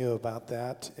to many of you about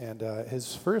that. And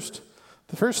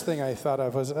the first thing I thought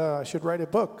of was I should write a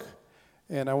book.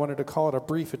 And I wanted to call it A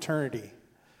Brief Eternity.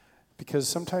 Because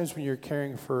sometimes when you're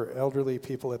caring for elderly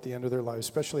people at the end of their lives,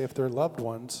 especially if they're loved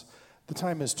ones, the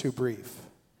time is too brief.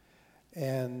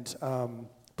 And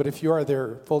but if you are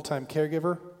their full-time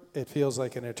caregiver, it feels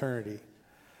like an eternity.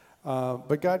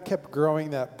 But God kept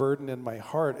growing that burden in my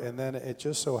heart, and then it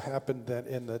just so happened that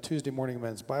in the Tuesday morning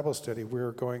men's Bible study, we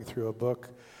were going through a book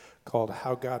called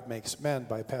How God Makes Men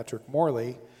by Patrick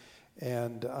Morley,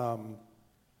 and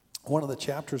one of the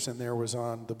chapters in there was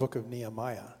on the book of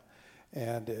Nehemiah,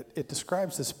 and it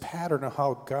describes this pattern of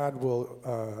how God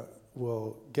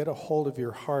will get a hold of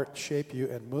your heart, shape you,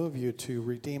 and move you to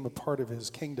redeem a part of his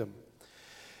kingdom.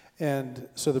 And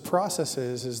so the process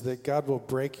is that God will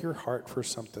break your heart for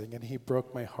something, and he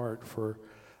broke my heart for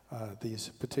these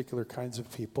particular kinds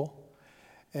of people.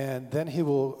 And then he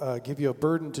will give you a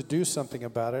burden to do something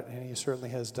about it, and he certainly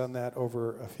has done that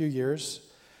over a few years.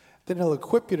 Then he'll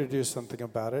equip you to do something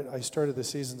about it. I started the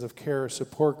Seasons of Care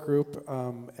support group,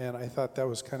 and I thought that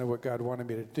was kind of what God wanted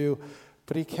me to do.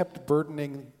 But he kept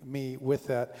burdening me with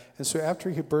that. And so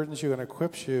after he burdens you and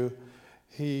equips you,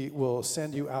 he will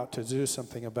send you out to do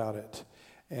something about it.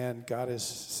 And God is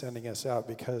sending us out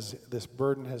because this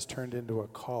burden has turned into a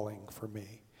calling for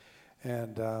me.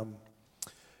 And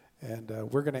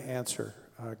we're going to answer.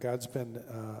 God's been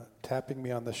tapping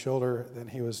me on the shoulder, then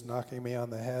he was knocking me on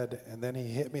the head, and then he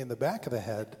hit me in the back of the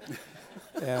head.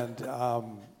 and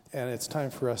it's time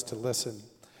for us to listen.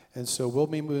 And so we'll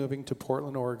be moving to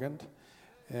Portland, Oregon.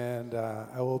 And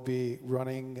I will be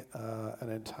running an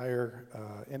entire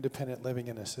independent living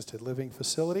and assisted living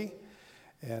facility.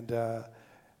 And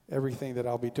everything that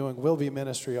I'll be doing will be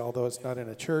ministry, although it's not in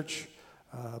a church.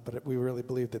 But we really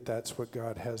believe that that's what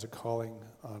God has a calling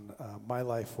on my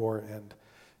life for, and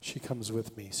she comes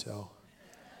with me, so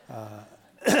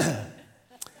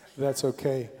that's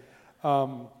okay.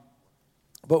 But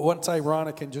what's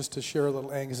ironic, and just to share a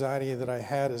little anxiety that I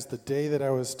had, is the day that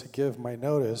I was to give my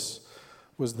notice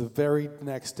was the very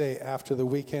next day after the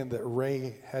weekend that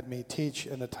Ray had me teach,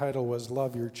 and the title was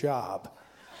Love Your Job.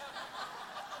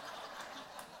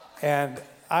 And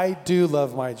I do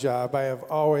love my job. I have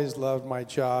always loved my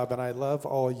job, and I love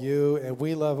all you, and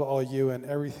we love all you and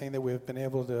everything that we've been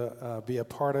able to be a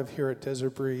part of here at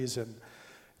Desert Breeze. And,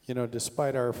 you know,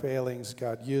 despite our failings,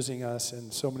 God using us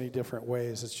in so many different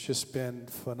ways, it's just been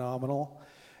phenomenal.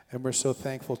 And we're so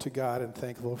thankful to God and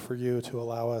thankful for you to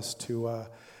allow us to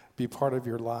be part of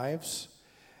your lives.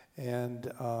 And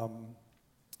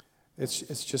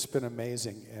it's just been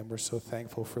amazing, and we're so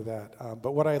thankful for that.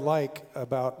 But what I like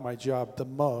about my job the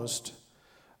most,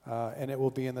 and it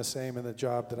will be in the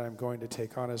job that I'm going to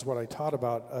take on, is what I taught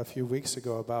about a few weeks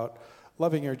ago about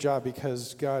loving your job,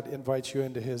 because God invites you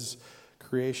into his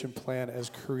creation plan as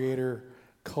creator,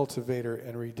 cultivator,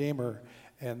 and redeemer.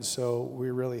 And so we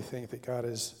really think that God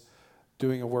is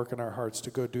doing a work in our hearts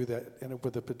to go do that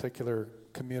with a particular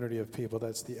community of people.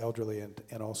 That's the elderly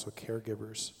and also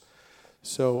caregivers.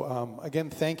 So again,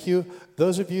 thank you.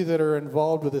 Those of you that are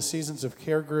involved with the Seasons of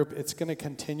Care group, it's going to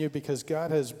continue because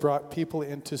God has brought people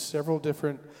into several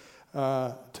different,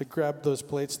 to grab those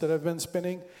plates that have been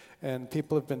spinning, and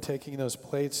people have been taking those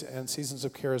plates, and Seasons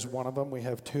of Care is one of them. We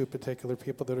have 2 particular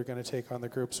people that are going to take on the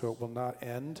group, so it will not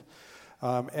end.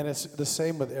 And it's the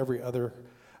same with every other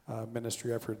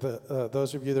ministry effort.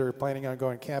 Those of you that are planning on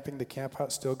going camping, the camp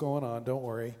out's still going on, don't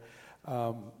worry,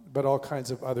 but all kinds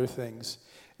of other things.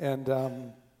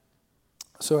 And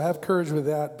so have courage with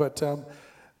that. But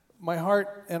my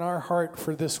heart and our heart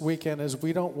for this weekend is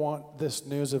we don't want this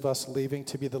news of us leaving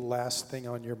to be the last thing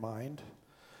on your mind.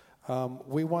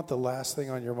 We want the last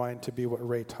thing on your mind to be what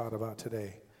Ray taught about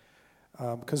today.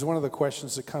 Because one of the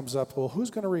questions that comes up, well, who's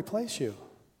going to replace you?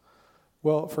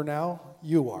 Well, for now,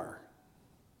 you are.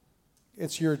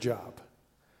 It's your job.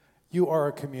 You are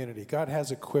a community. God has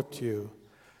equipped you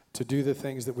to do the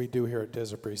things that we do here at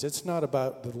Desert Breeze. It's not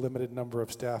about the limited number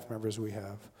of staff members we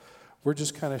have. We're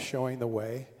just kind of showing the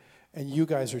way, and you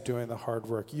guys are doing the hard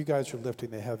work. You guys are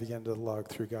lifting the heavy end of the log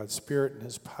through God's Spirit and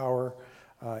his power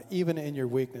Even in your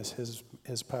weakness,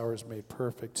 his power is made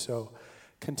perfect. So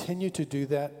continue to do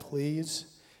that, please.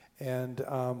 And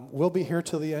we'll be here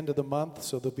till the end of the month,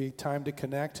 so there'll be time to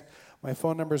connect. My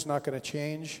phone number is not going to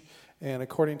change. And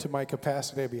according to my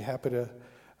capacity, I'd be happy to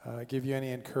give you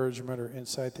any encouragement or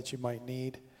insight that you might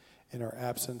need in our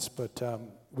absence. But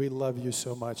we love you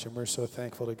so much, and we're so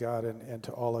thankful to God and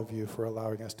to all of you for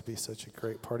allowing us to be such a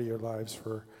great part of your lives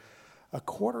for a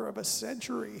quarter of a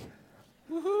century.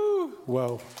 Woohoo!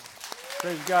 Whoa.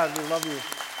 Praise God. We love you.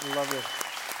 We love you.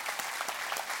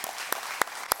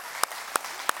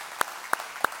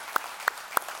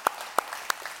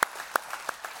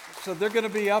 So they're going to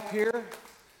be up here.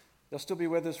 They'll still be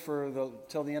with us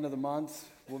till the end of the month.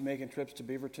 We're making trips to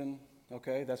Beaverton.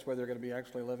 Okay, that's where they're going to be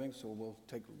actually living. So we'll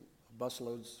take bus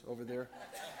loads over there.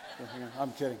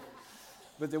 I'm kidding.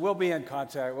 But they will be in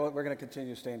contact. We're going to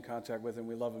continue to stay in contact with them.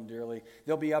 We love them dearly.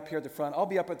 They'll be up here at the front. I'll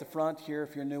be up at the front here.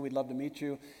 If you're new, we'd love to meet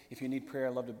you. If you need prayer,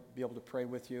 I'd love to be able to pray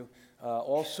with you.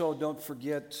 Also, don't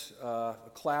forget a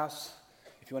class.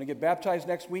 If you want to get baptized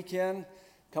next weekend,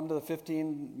 come to the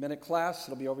 15-minute class.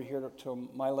 It'll be over here to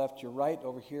my left, your right,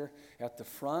 over here at the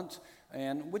front.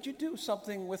 And would you do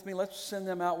something with me? Let's send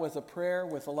them out with a prayer,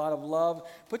 with a lot of love.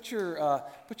 Put your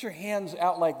hands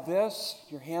out like this,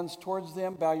 your hands towards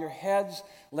them. Bow your heads.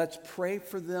 Let's pray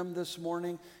for them this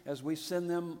morning as we send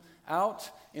them out.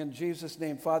 In Jesus'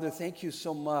 name, Father, thank you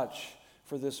so much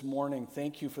for this morning.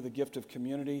 Thank you for the gift of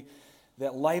community.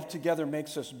 That life together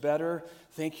makes us better.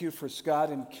 Thank you for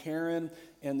Scott and Karen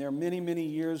and their many, many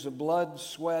years of blood,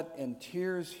 sweat, and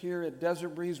tears here at Desert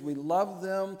Breeze. We love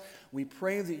them. We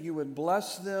pray that you would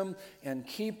bless them and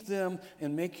keep them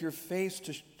and make your face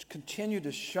to continue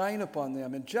to shine upon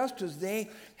them. And just as they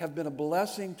have been a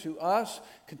blessing to us,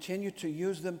 continue to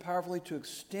use them powerfully to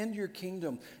extend your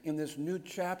kingdom in this new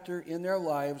chapter in their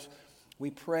lives.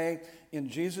 We pray in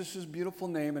Jesus' beautiful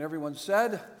name. And everyone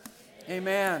said,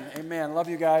 Amen. Amen. Love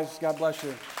you guys. God bless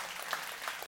you.